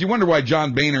bad. If you wonder why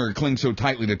John Boehner clings so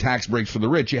tightly to tax breaks for the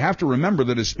rich, you have to remember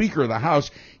that as Speaker of the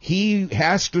House, he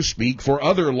has to speak for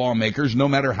other lawmakers, no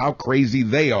matter how crazy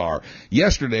they are.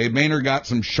 Yesterday, Boehner got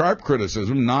some sharp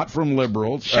criticism, not from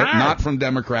liberals, not from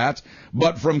Democrats,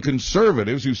 but from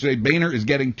conservatives who say Boehner is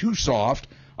getting too soft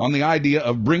on the idea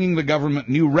of bringing the government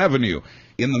new revenue.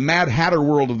 In the Mad Hatter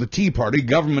world of the Tea Party,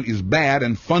 government is bad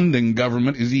and funding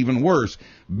government is even worse.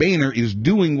 Boehner is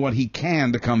doing what he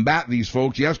can to combat these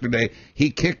folks. Yesterday, he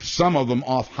kicked some of them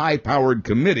off high-powered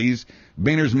committees.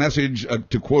 Boehner's message,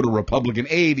 to quote a Republican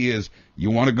aide, is, you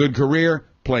want a good career?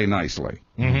 Play nicely.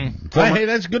 Hey,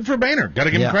 that's good for Boehner. Got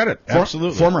to give him credit.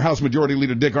 Absolutely. Former House Majority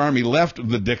Leader Dick Armey left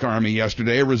the Dick Army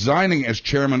yesterday, resigning as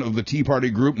chairman of the Tea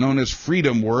Party group known as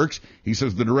Freedom Works. He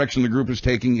says the direction the group is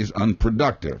taking is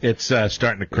unproductive. It's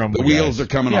starting to crumble. The wheels are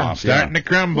coming off. Starting to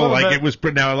crumble like it was.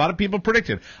 Now, a lot of people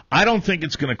predicted. I don't think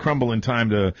it's going to crumble in time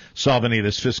to solve any of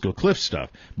this fiscal cliff stuff,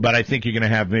 but I think you're going to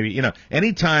have maybe,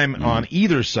 anytime on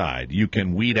either side you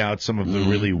can weed out some of the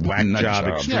really whack job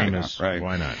extremists. Yeah, right.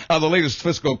 Why not? The latest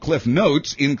fiscal cliff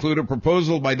notes include a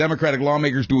proposal by Democratic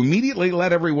lawmakers to immediately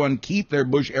let everyone keep their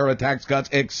Bush-era tax cuts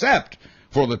except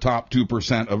for the top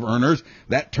 2% of earners.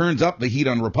 That turns up the heat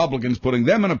on Republicans, putting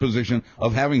them in a position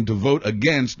of having to vote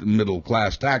against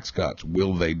middle-class tax cuts.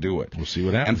 Will they do it? We'll see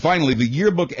what happens. And finally, the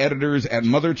yearbook editors at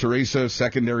Mother Teresa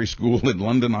Secondary School in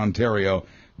London, Ontario,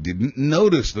 didn't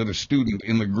notice that a student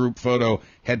in the group photo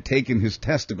had taken his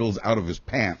testicles out of his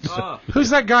pants. Who's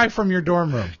that guy from your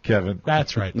dorm room? Kevin.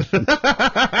 That's right. Good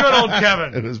old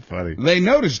Kevin. It is funny. They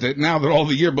noticed it now that all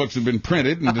the yearbooks have been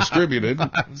printed and distributed.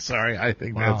 I'm sorry. I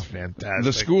think that's fantastic.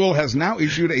 The school has now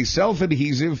issued a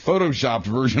self-adhesive photoshopped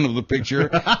version of the picture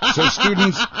so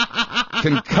students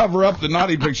can cover up the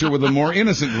naughty picture with a more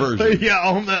innocent version. Yeah,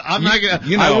 I'm not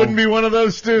gonna. I wouldn't be one of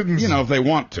those students. If they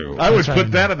want to. I would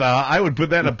put that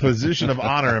in a position of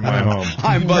honor in my home.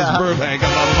 I'm Buzz Burbank on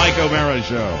the Mike O'Mara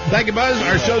Show. Thank you, Buzz.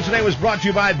 Our show today was brought to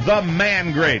you by The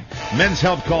Man Grate. Men's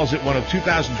Health calls it one of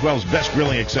 2012's best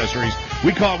grilling accessories.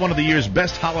 We call it one of the year's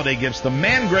best holiday gifts. The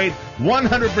Man Grate,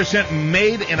 100%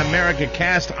 made in America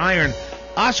cast iron.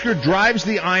 Oscar drives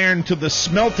the iron to the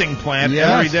smelting plant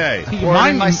every day.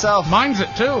 Mine's it,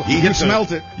 too. You can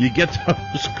smelt it. You get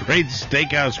those great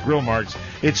steakhouse grill marks.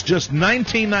 It's just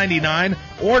 $19.99.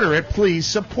 Order it, please.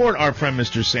 Support our friend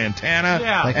Mr. Santana.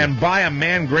 And buy a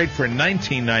Man Grate for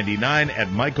 $19.99 at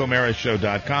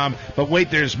MikeO'MaraShow.com. But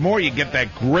wait, there's more. You get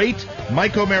that great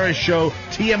Mike O'Mara Show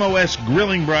TMOS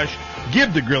grilling brush.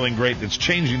 Give the grilling grate that's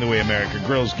changing the way America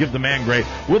grills. Give the Man Grate.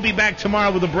 We'll be back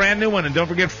tomorrow with a brand new one. And don't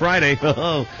forget Friday.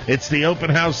 It's the open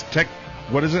house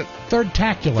what is it?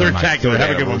 Third-tacular. Third-tacular.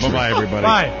 Have a good one. Bye-bye, everybody.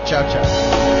 Bye. Ciao,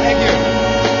 ciao.